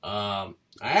 Yeah. I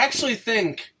actually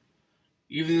think,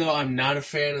 even though I'm not a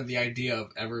fan of the idea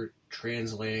of ever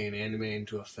translating an anime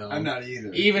into a film. I'm not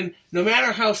either. Even, no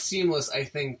matter how seamless I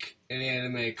think an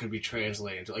anime could be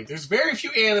translated to. Like, there's very few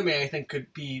anime I think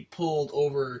could be pulled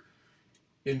over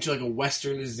into, like, a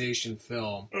westernization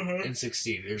film and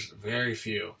succeed. There's very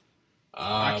few.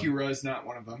 Akira is not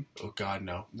one of them. Oh, God,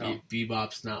 no. No.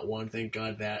 Bebop's not one. Thank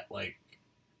God that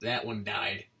one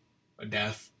died. A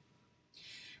death.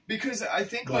 Because I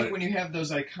think, But- like, when you have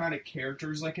those iconic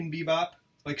characters, like in Bebop,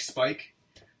 like Spike,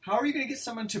 how are you going to get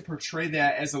someone to portray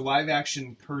that as a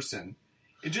live-action person?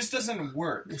 It just doesn't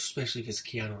work. Especially if it's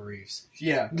Keanu Reeves.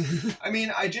 Yeah. I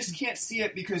mean, I just can't see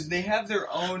it because they have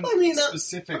their own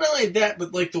specific... Not only that,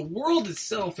 but, like, the world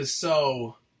itself is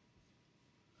so...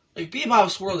 Like,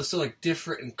 Bebop's world is so, like,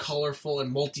 different and colorful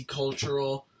and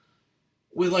multicultural.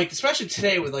 With, like, especially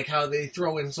today, with, like, how they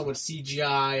throw in so much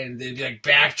CGI and they'd be, like,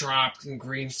 backdropped and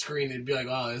green screen. They'd be like,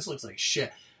 oh, this looks like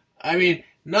shit. I mean,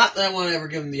 not that I want to ever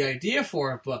give them the idea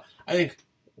for it, but I think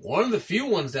one of the few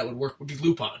ones that would work would be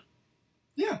Lupin.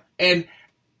 Yeah. And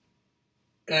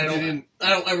I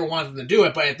don't ever want them to do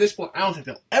it, but at this point, I don't think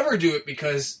they'll ever do it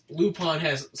because Lupin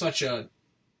has such a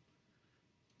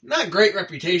not great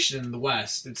reputation in the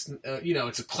West. It's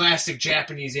it's a classic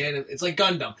Japanese anime. It's like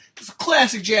Gundam. It's a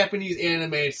classic Japanese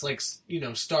anime. It's like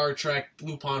Star Trek.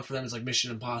 Lupin for them is like Mission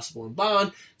Impossible and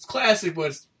Bond. It's classic, but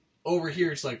it's, over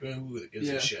here it's like who gives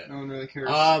a shit. No one really cares.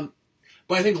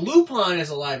 But I think Lupin as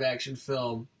a live action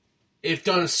film, if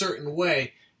done a certain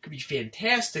way, could be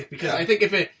fantastic because I think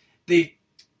if they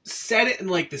set it in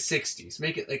like the 60s,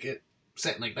 make it like it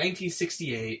set in like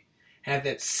 1968, have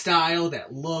that style,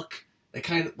 that look, that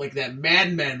kind of like that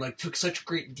Mad Men like took such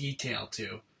great detail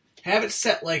to. Have it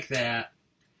set like that,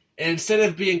 and instead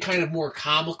of being kind of more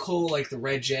comical like the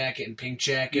Red Jacket and Pink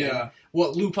Jacket, and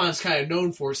what Lupin's kind of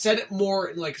known for, set it more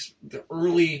in like the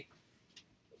early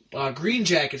Green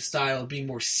Jacket style of being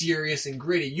more serious and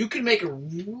gritty. You can make a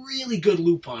really good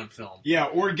Lupin film. Yeah,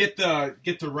 or get the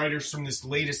writers from this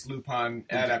latest Lupin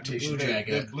adaptation,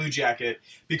 the Blue Jacket,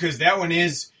 because that one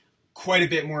is quite a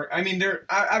bit more. I mean, there's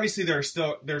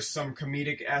some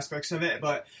comedic aspects of it,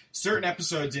 but certain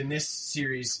episodes in this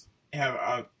series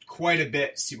have quite a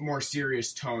bit more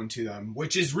serious tone to them,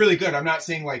 which is really good. I'm not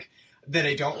saying like that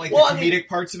I don't like the comedic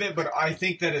parts of it, but I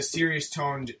think that a serious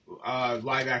toned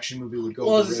live action movie would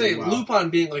go really well. Lupin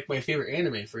being like my favorite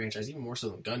anime franchise, even more so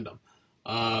than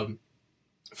Gundam.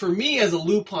 For me as a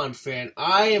Lupin fan,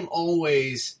 I have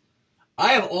always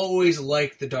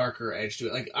liked the darker edge to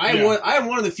it. Like I'm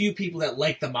one of the few people that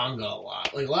like the manga a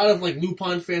lot. Like a lot of like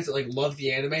Lupin fans that like love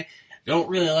the anime don't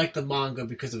really like the manga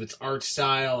because of its art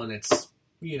style and its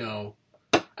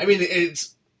I mean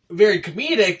it's very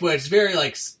comedic, but it's very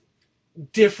like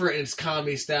different in its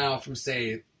comedy style from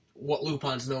say what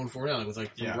Lupin's known for now, with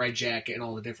like from Red Jacket and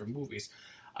all the different movies.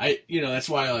 That's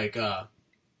why like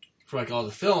for like all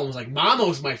the films, like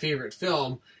Momo's my favorite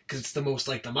film because it's the most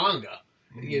like the manga.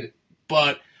 Mm-hmm.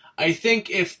 But I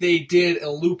think if they did a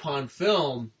Lupin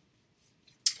film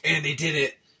and they did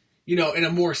it, in a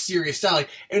more serious style, like,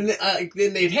 and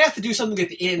then they'd have to do something that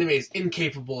the anime is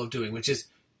incapable of doing, which is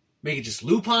make it just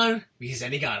Lupin because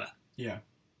Zenigata. Yeah.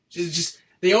 Just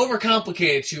they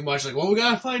overcomplicate it too much. Like, well, we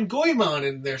gotta find Goemon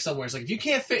in there somewhere. It's like if you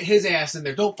can't fit his ass in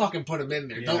there, don't fucking put him in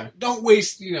there. Yeah. Don't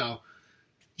waste.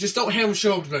 Just don't have him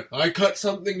show up to be like, I cut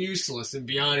something useless and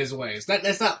beyond his ways.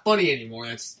 That's not funny anymore.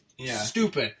 That's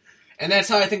stupid. And that's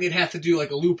how I think they'd have to do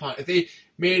like a Lupin. If they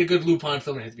made a good Lupin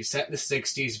film, it had to be set in the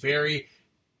 60s. Very,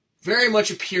 very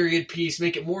much a period piece.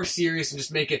 Make it more serious and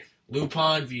just make it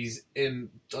Lupin in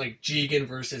like Jigen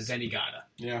versus Zenigata.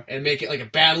 Yeah. And make it like a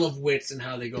battle of wits and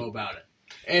how they go about it.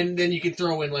 And then you can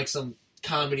throw in like some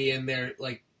comedy in there,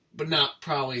 like, but not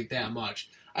probably that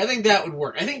much. I think that would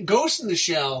work. I think Ghost in the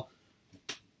Shell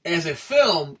as a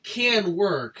film can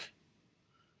work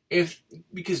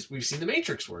because we've seen The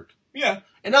Matrix work. Yeah.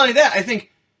 And not only that, I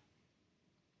think,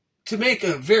 to make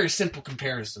a very simple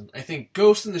comparison, I think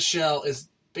Ghost in the Shell is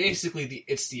basically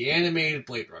it's the animated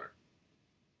Blade Runner.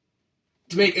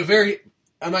 To make a very,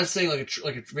 I'm not saying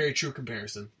like a very true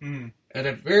comparison. Mm. At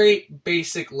a very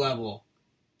basic level,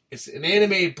 it's an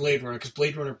animated Blade Runner because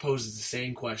Blade Runner poses the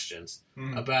same questions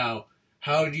about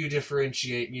how do you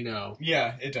differentiate,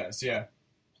 Yeah, it does, yeah.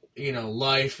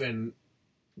 Life and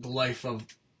the life of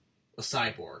a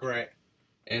cyborg. Right.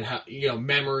 And how,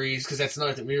 memories, because that's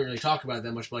another thing we don't really talk about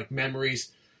that much, but like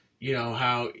memories,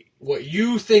 how what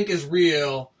you think is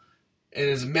real and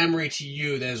is a memory to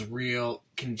you that is real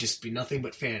can just be nothing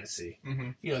but fantasy.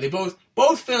 Mm-hmm. They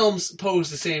both films pose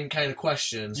the same kind of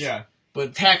questions. Yeah.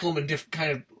 But tackle them in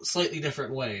kind of slightly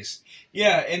different ways.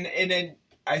 Yeah, and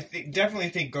I definitely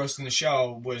think Ghost in the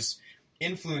Shell was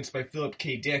influenced by Philip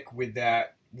K. Dick with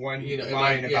that one You know,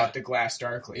 line like, about the glass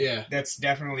darkly. Yeah. That's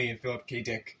definitely a Philip K.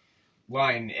 Dick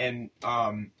line, and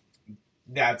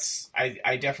that's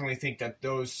I definitely think that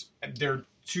they're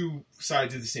two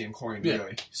sides of the same coin, Yeah.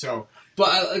 really. So,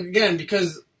 But again,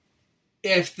 because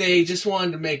if they just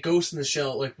wanted to make Ghost in the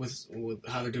Shell like with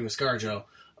how they're doing with ScarJo,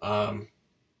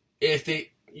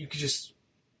 you could just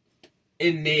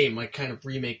in name like kind of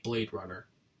remake Blade Runner,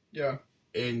 yeah.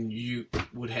 and you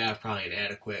would have probably an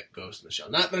adequate Ghost in the Shell.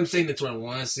 Not that I'm saying that's what I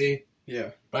want to see, Yeah.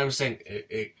 but I'm saying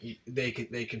they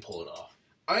can pull it off.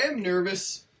 I am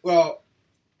nervous. Well,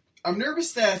 I'm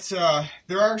nervous that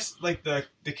there are like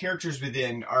the characters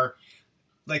within are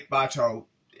like Bato,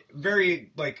 very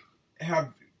like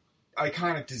have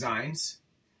iconic designs,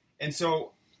 and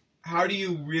so how do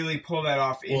you really pull that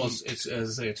off? Well, it's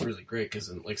as I say, it's really great because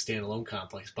in like standalone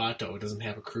Complex, Bato doesn't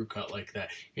have a crew cut like that.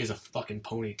 He has a fucking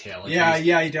ponytail. Like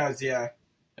he does. Yeah,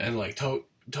 and like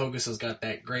Togusa's got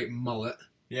that great mullet.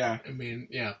 yeah. I mean,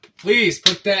 yeah. Please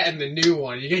put that in the new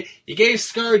one. You gave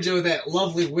ScarJo that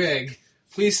lovely wig.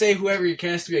 Please say whoever you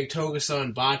cast to be like Togusa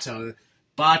and Bato.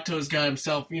 Bato's got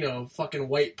himself, fucking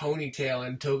white ponytail,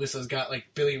 and Togusa's got like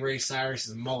Billy Ray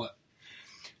Cyrus's mullet.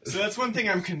 So that's one thing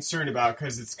I'm concerned about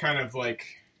because it's kind of like,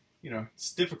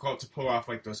 it's difficult to pull off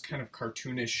like those kind of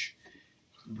cartoonish.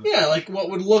 Yeah, like what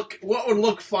would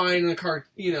look fine in a an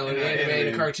anime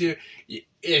and a cartoon.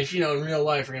 If in real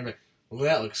life we're gonna be like, well,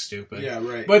 that looks stupid. Yeah,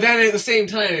 right. But then at the same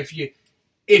time, if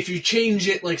you change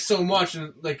it like so much,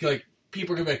 and like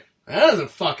people are gonna be like, that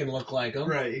doesn't fucking look like them.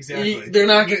 Right, exactly. They're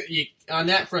not gonna on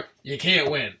that front. You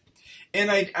can't win. And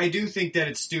I do think that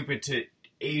it's stupid to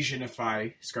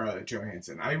Asianify Scarlett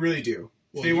Johansson. I really do.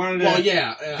 If they wanted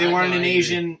an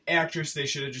Asian actress, they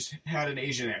should have just had an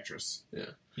Asian actress. Yeah.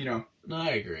 No, I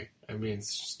agree. I mean, it's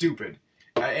stupid.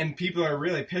 And people are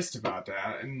really pissed about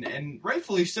that, and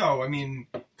rightfully so. I mean,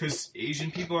 because Asian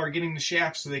people are getting the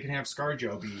shaft so they can have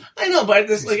ScarJo be. I know, but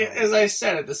this, like as I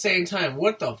said, at the same time,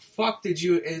 what the fuck did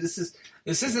you? This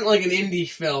isn't like an indie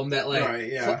film that like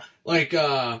right,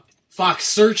 yeah. Fox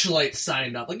Searchlight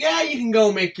signed up. Like, yeah, you can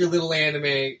go make your little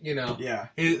anime. Yeah.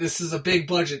 This is a big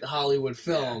budget Hollywood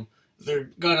film. Yeah. They're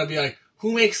gonna be like,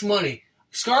 who makes money?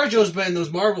 ScarJo's been in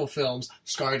those Marvel films.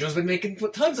 ScarJo's been making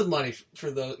tons of money for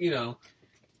the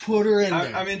Put her in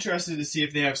there. I'm interested to see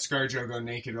if they have ScarJo go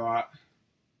naked a lot.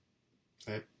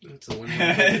 It's a win-win.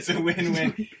 It's a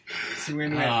win-win. It's a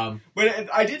win-win.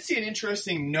 But I did see an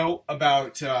interesting note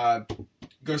about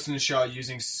Ghost in the Shell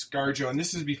using ScarJo, and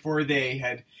this is before they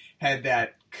had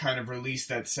that kind of release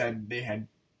that said they had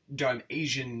done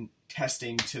Asian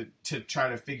testing to try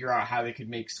to figure out how they could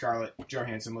make Scarlett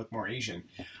Johansson look more Asian.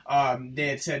 They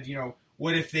had said,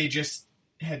 what if they just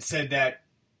had said that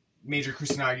Major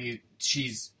Kusanagi,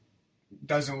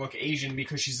 doesn't look Asian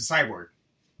because she's a cyborg.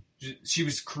 She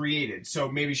was created, so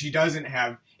maybe she doesn't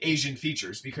have Asian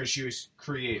features because she was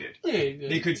created. Yeah.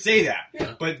 They could say that,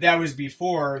 yeah. But that was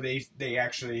before they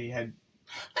actually had.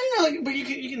 I know, but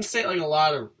you can say like a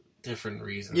lot of different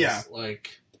reasons. Yeah,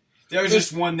 like that was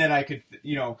just one that I could,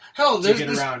 hell,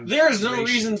 around. There is no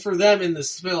reason for them in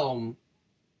this film.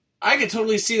 I could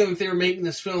totally see them if they were making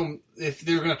this film if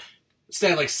they were gonna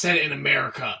instead like set it in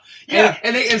America. Yeah,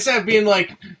 and they instead of being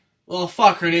like, well,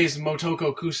 fuck, her name's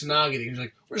Motoko Kusanagi. They're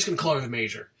like, we're just gonna call her the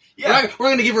Major. Yeah, we're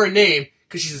gonna give her a name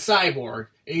because she's a cyborg,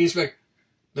 and you just be like,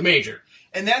 the Major.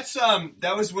 And that's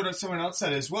that was what someone else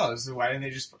said as well. Is why didn't they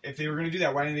just, if they were gonna do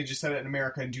that, why didn't they just set it in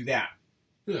America and do that?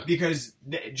 Yeah. Because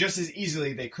just as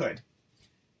easily they could.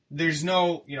 There's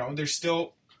no, there's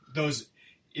still those.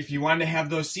 If you wanted to have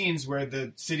those scenes where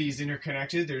the city is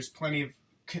interconnected, there's plenty of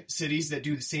cities that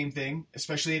do the same thing,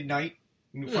 especially at night.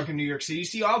 Fucking New York City, you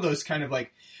see all those kind of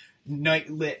like night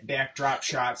lit backdrop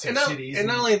shots of cities. And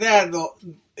not only that, though,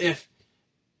 if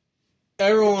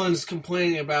everyone's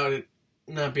complaining about it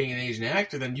not being an Asian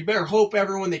actor, then you better hope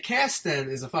everyone they cast then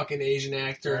is a fucking Asian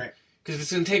actor. Right. Because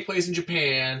it's going to take place in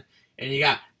Japan, and you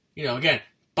got, again,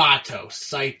 Bato,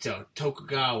 Saito,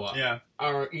 Tokugawa,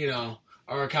 or,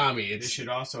 Arakami. They should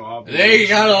also all be. They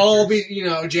gotta all be,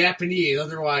 Japanese.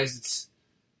 Otherwise, it's.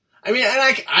 I mean,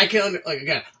 and I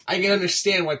can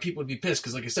understand why people would be pissed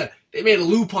because, like I said, they made a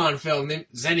Lupin film. Then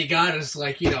Zenigata's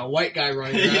like, a white guy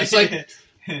running around. It's like,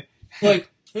 I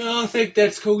don't think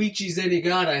that's Koichi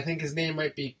Zenigata. I think his name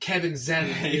might be Kevin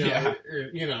Zen. Yeah.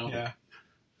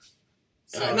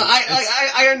 So no,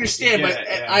 I understand, but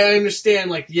I understand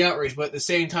like the outrage. But at the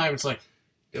same time, it's like,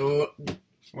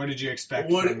 what did you expect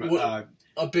from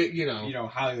a big,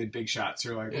 Hollywood big shots?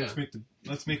 They're like,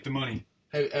 let's make the money.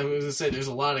 I was gonna say, there's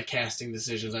a lot of casting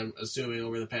decisions. I'm assuming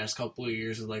over the past couple of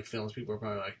years of like films, people are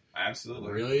probably like,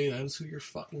 absolutely, really? That's who you're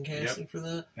fucking casting for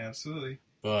that? Absolutely.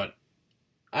 But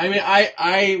I mean,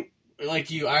 I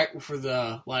like you, for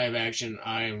the live action,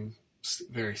 I'm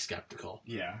very skeptical.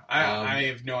 Yeah, I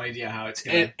have no idea how it's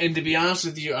gonna. And to be honest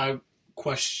with you, I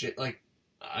question a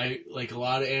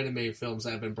lot of anime films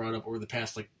that have been brought up over the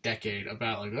past decade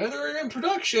about they're in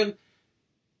production.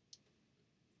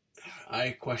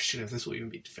 I question if this will even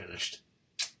be finished.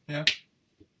 Yeah.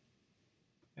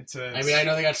 I mean, I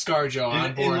know they got ScarJo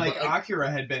on board. And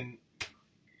Akira had been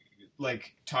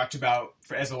talked about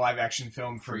as a live action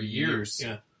film for years.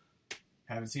 Yeah.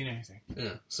 Haven't seen anything.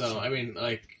 Yeah. So I mean,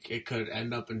 it could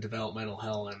end up in developmental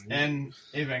hell and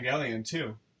Evangelion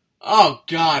too. Oh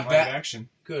God, live action.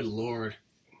 Good Lord.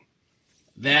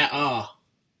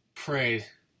 Pray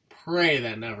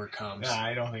that never comes. Nah,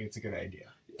 I don't think it's a good idea.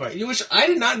 But which I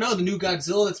did not know the new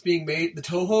Godzilla that's being made, the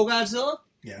Toho Godzilla.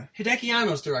 Yeah. Hideki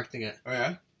Anno's directing it. Oh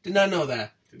yeah. Did not know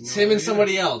that. It's him and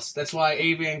somebody else. That's why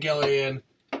Evangelion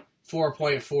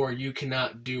 4.4. You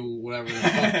cannot do whatever the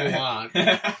fuck you want.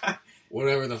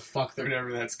 Whatever the fuck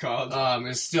whatever that's called.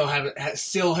 And still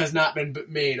has not been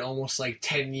made almost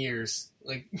 10 years.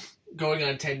 Going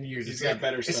on 10 years. He's got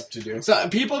better stuff to do. So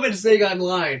people have been saying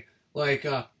online,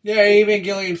 Evangelion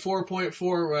 4.4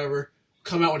 or whatever,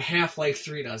 come out when Half-Life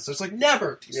 3 does. So it's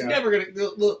never. It's never gonna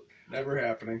look. Never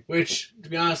happening. Which, to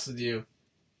be honest with you,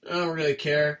 I don't really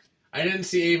care. I didn't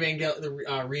see Evangelion, the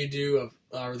redo of,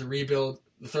 or the rebuild,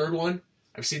 the third one.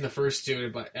 I've seen the first two,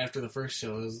 but after the first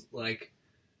two, it was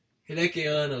Hideki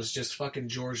Anno's just fucking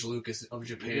George Lucas of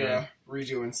Japan. Yeah,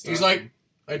 redoing stuff. He's I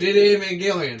did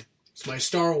Evangelion. It's my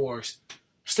Star Wars.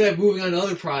 Instead of moving on to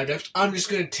other projects, I'm just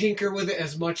going to tinker with it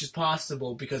as much as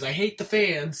possible because I hate the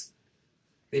fans.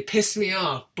 They piss me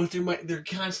off, but they're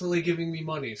constantly giving me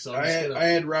money. So I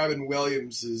had Robin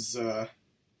Williams'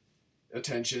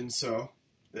 attention, so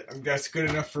that's good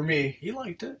enough for me. He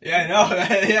liked it. Yeah, I know.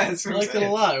 Yeah, that's what I liked it a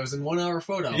lot. It was in 1 hour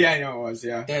photo. Yeah, I know it was.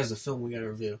 Yeah, that is a film we got to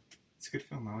review. It's a good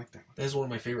film. I like that one. That is one of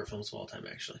my favorite films of all time,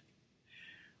 actually.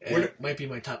 It might be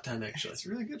my top 10, actually. It's a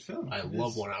really good film. I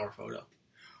love 1 hour photo.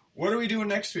 What are we doing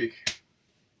next week?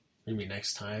 Maybe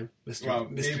next time, Mr.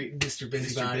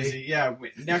 Busybody. Busy. Yeah,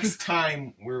 next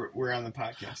time we're on the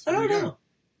podcast. I don't know.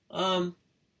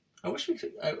 I wish we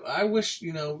could. I wish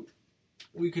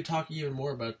we could talk even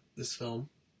more about this film.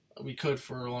 We could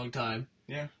for a long time.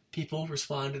 Yeah. People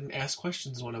respond and ask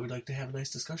questions when I would like to have a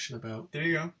nice discussion about. There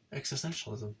you go.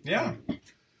 Existentialism. Yeah.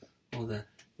 Well,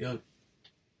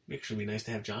 it should be nice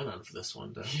to have John on for this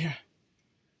one to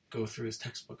go through his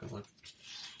textbook of But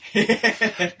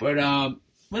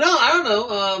no, I don't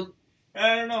know.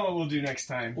 I don't know what we'll do next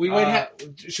time. We might have.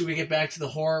 Should we get back to the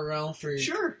horror realm for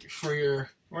sure for your?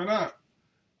 Why not?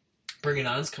 Bring It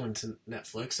On's coming to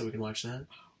Netflix, so we can watch that.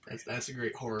 That's a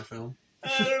great horror film.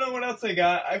 I don't know what else I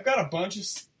got. I've got a bunch of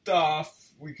stuff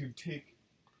we could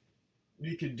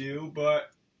do,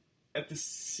 but at the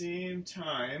same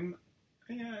time,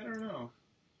 I don't know.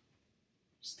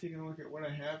 Just taking a look at what I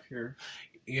have here.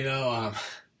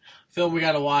 Film we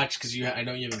gotta watch because I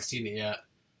know you haven't seen it yet.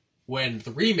 When the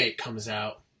remake comes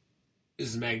out,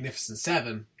 is Magnificent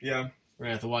Seven. Yeah, we're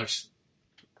gonna have to watch.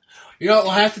 We'll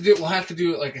have to do it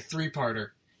like a 3-parter.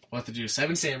 We'll have to do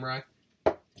Seven Samurai.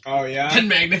 Oh yeah. Then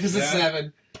Magnificent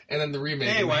Seven, and then the remake.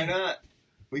 Hey, why not?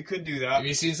 We could do that. Have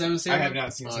you seen Seven Samurai? I have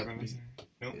not seen Seven Samurai.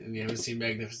 Nope. And you haven't seen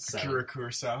Magnificent Seven. Akira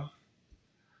Kurosawa.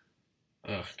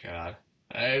 Oh God.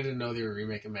 I didn't know they were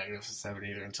remaking Magnificent Seven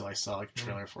either until I saw a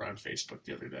trailer for it on Facebook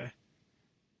the other day.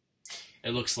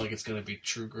 It looks like it's going to be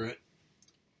True Grit.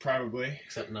 Probably.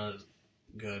 Except not as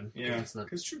good. Yeah,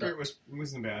 because True Grit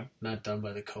wasn't bad. Not done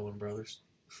by the Coen brothers.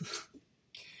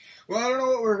 Well, I don't know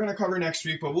what we're going to cover next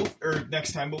week, but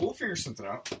next time, but we'll figure something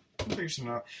out.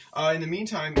 In the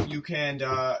meantime, you can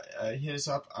hit us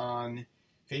up on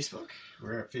Facebook.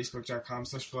 We're at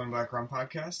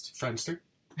facebook.com/BloodandBlackRunPodcast. Friendster.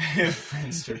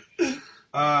 Friendster.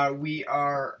 We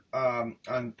are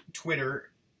on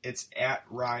Twitter. It's at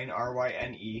Ryan,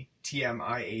 RYNE,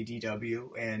 TMIADW,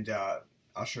 and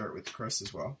I'll share it with Chris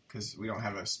as well, because we don't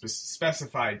have a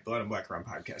specified Blood and Black Run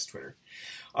Podcast Twitter.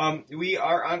 We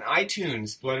are on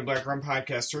iTunes, Blood and Black Run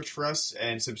Podcast. Search for us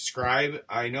and subscribe.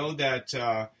 I know that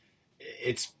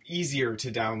it's easier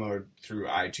to download through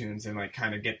iTunes and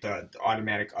kind of get the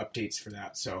automatic updates for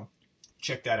that, so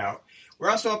check that out. We're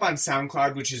also up on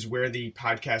SoundCloud, which is where the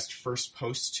podcast first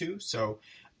posts to, so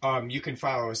you can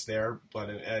follow us there,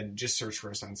 and just search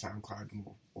for us on SoundCloud, and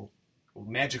we'll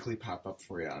magically pop up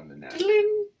for you on the net. It's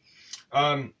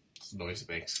a noise it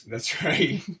makes. That's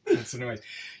right. That's a noise.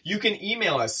 You can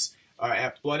email us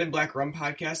at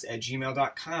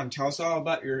bloodandblackrunpodcast@gmail.com. Tell us all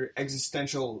about your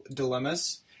existential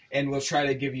dilemmas, and we'll try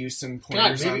to give you some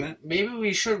pointers on that. Maybe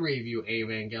we should review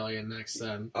Evangelion next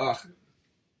then. Ugh.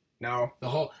 No. The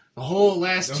whole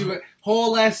last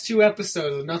two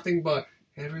episodes of nothing but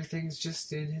everything's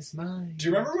just in his mind. Do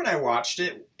you remember when I watched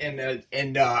it and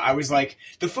I was like,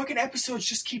 the fucking episodes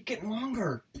just keep getting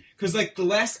longer? Because like the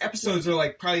last episodes are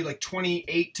like probably like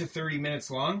 28 to 30 minutes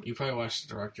long. You probably watched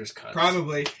the director's cut.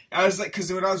 Probably. I was like,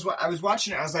 because when I was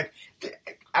watching it, I was like,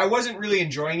 I wasn't really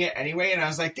enjoying it anyway, and I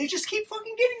was like, they just keep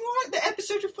fucking getting long. The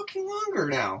episodes are fucking longer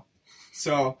now.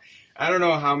 So I don't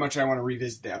know how much I want to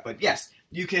revisit that, but yes,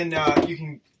 you can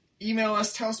email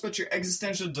us, tell us about your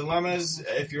existential dilemmas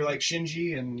if you're like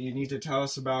Shinji and you need to tell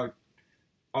us about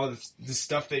all the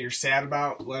stuff that you're sad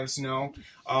about. Let us know.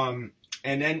 And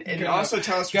also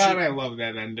tell us. I love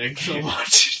that ending so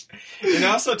much. And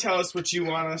also tell us what you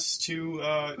want us to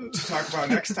talk about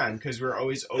next time, because we're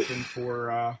always open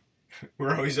for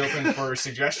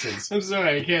suggestions. I'm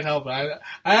sorry, I can't help it.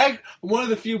 I'm one of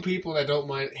the few people that don't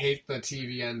hate the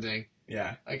TV ending.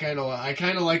 Yeah, I kind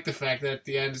of like the fact that at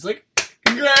the end it's like,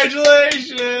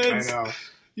 congratulations. I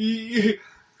know.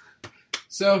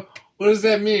 So what does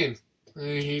that mean?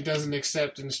 He doesn't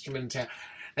accept instrumentality.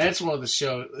 That's one of the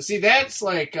shows. See, that's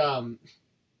like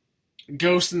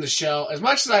Ghost in the Shell. As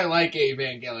much as I like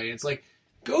Evangelion, it's like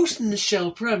Ghost in the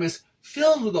Shell premise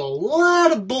filled with a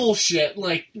lot of bullshit.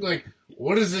 Like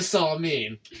what does this all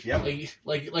mean? Yep.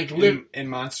 Like in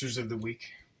Monsters of the Week.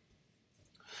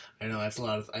 I know that's a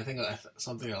lot of. I think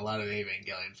something a lot of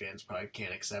Evangelion fans probably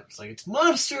can't accept. It's like it's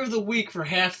Monster of the Week for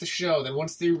half the show. Then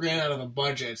once they ran out of the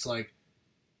budget, it's like,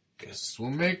 guess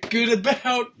we'll make good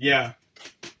about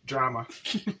drama.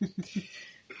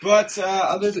 But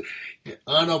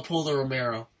Ano pull the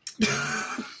Romero.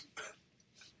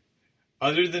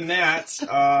 Other than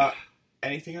that,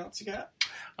 anything else you got?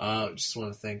 Just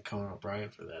want to thank Conan O'Brien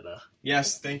for that.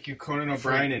 Yes, thank you, Conan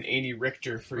O'Brien and Andy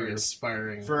Richter for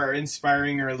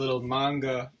inspiring our little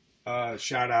manga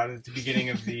shout out at the beginning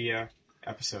of the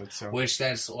episode. So, which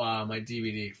that's my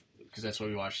DVD, because that's what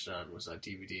we watched it on, was a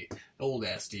DVD, an old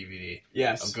ass DVD.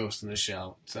 Yes, of Ghost in the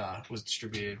Shell. It was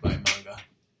distributed by Manga.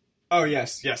 Oh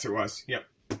yes, it was. Yep.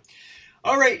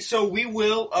 All right, so we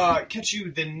will catch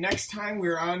you the next time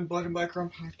we're on Blood and Black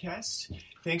Rum Podcast.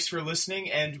 Thanks for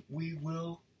listening, and we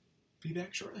will be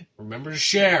back shortly. Remember to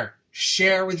share.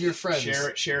 Share with your friends.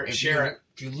 Share it.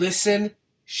 If you listen,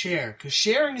 share. Because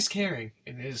sharing is caring,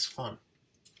 and it is fun.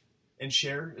 And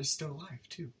Cher is still alive,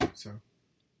 too. So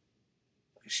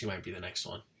she might be the next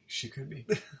one. She could be.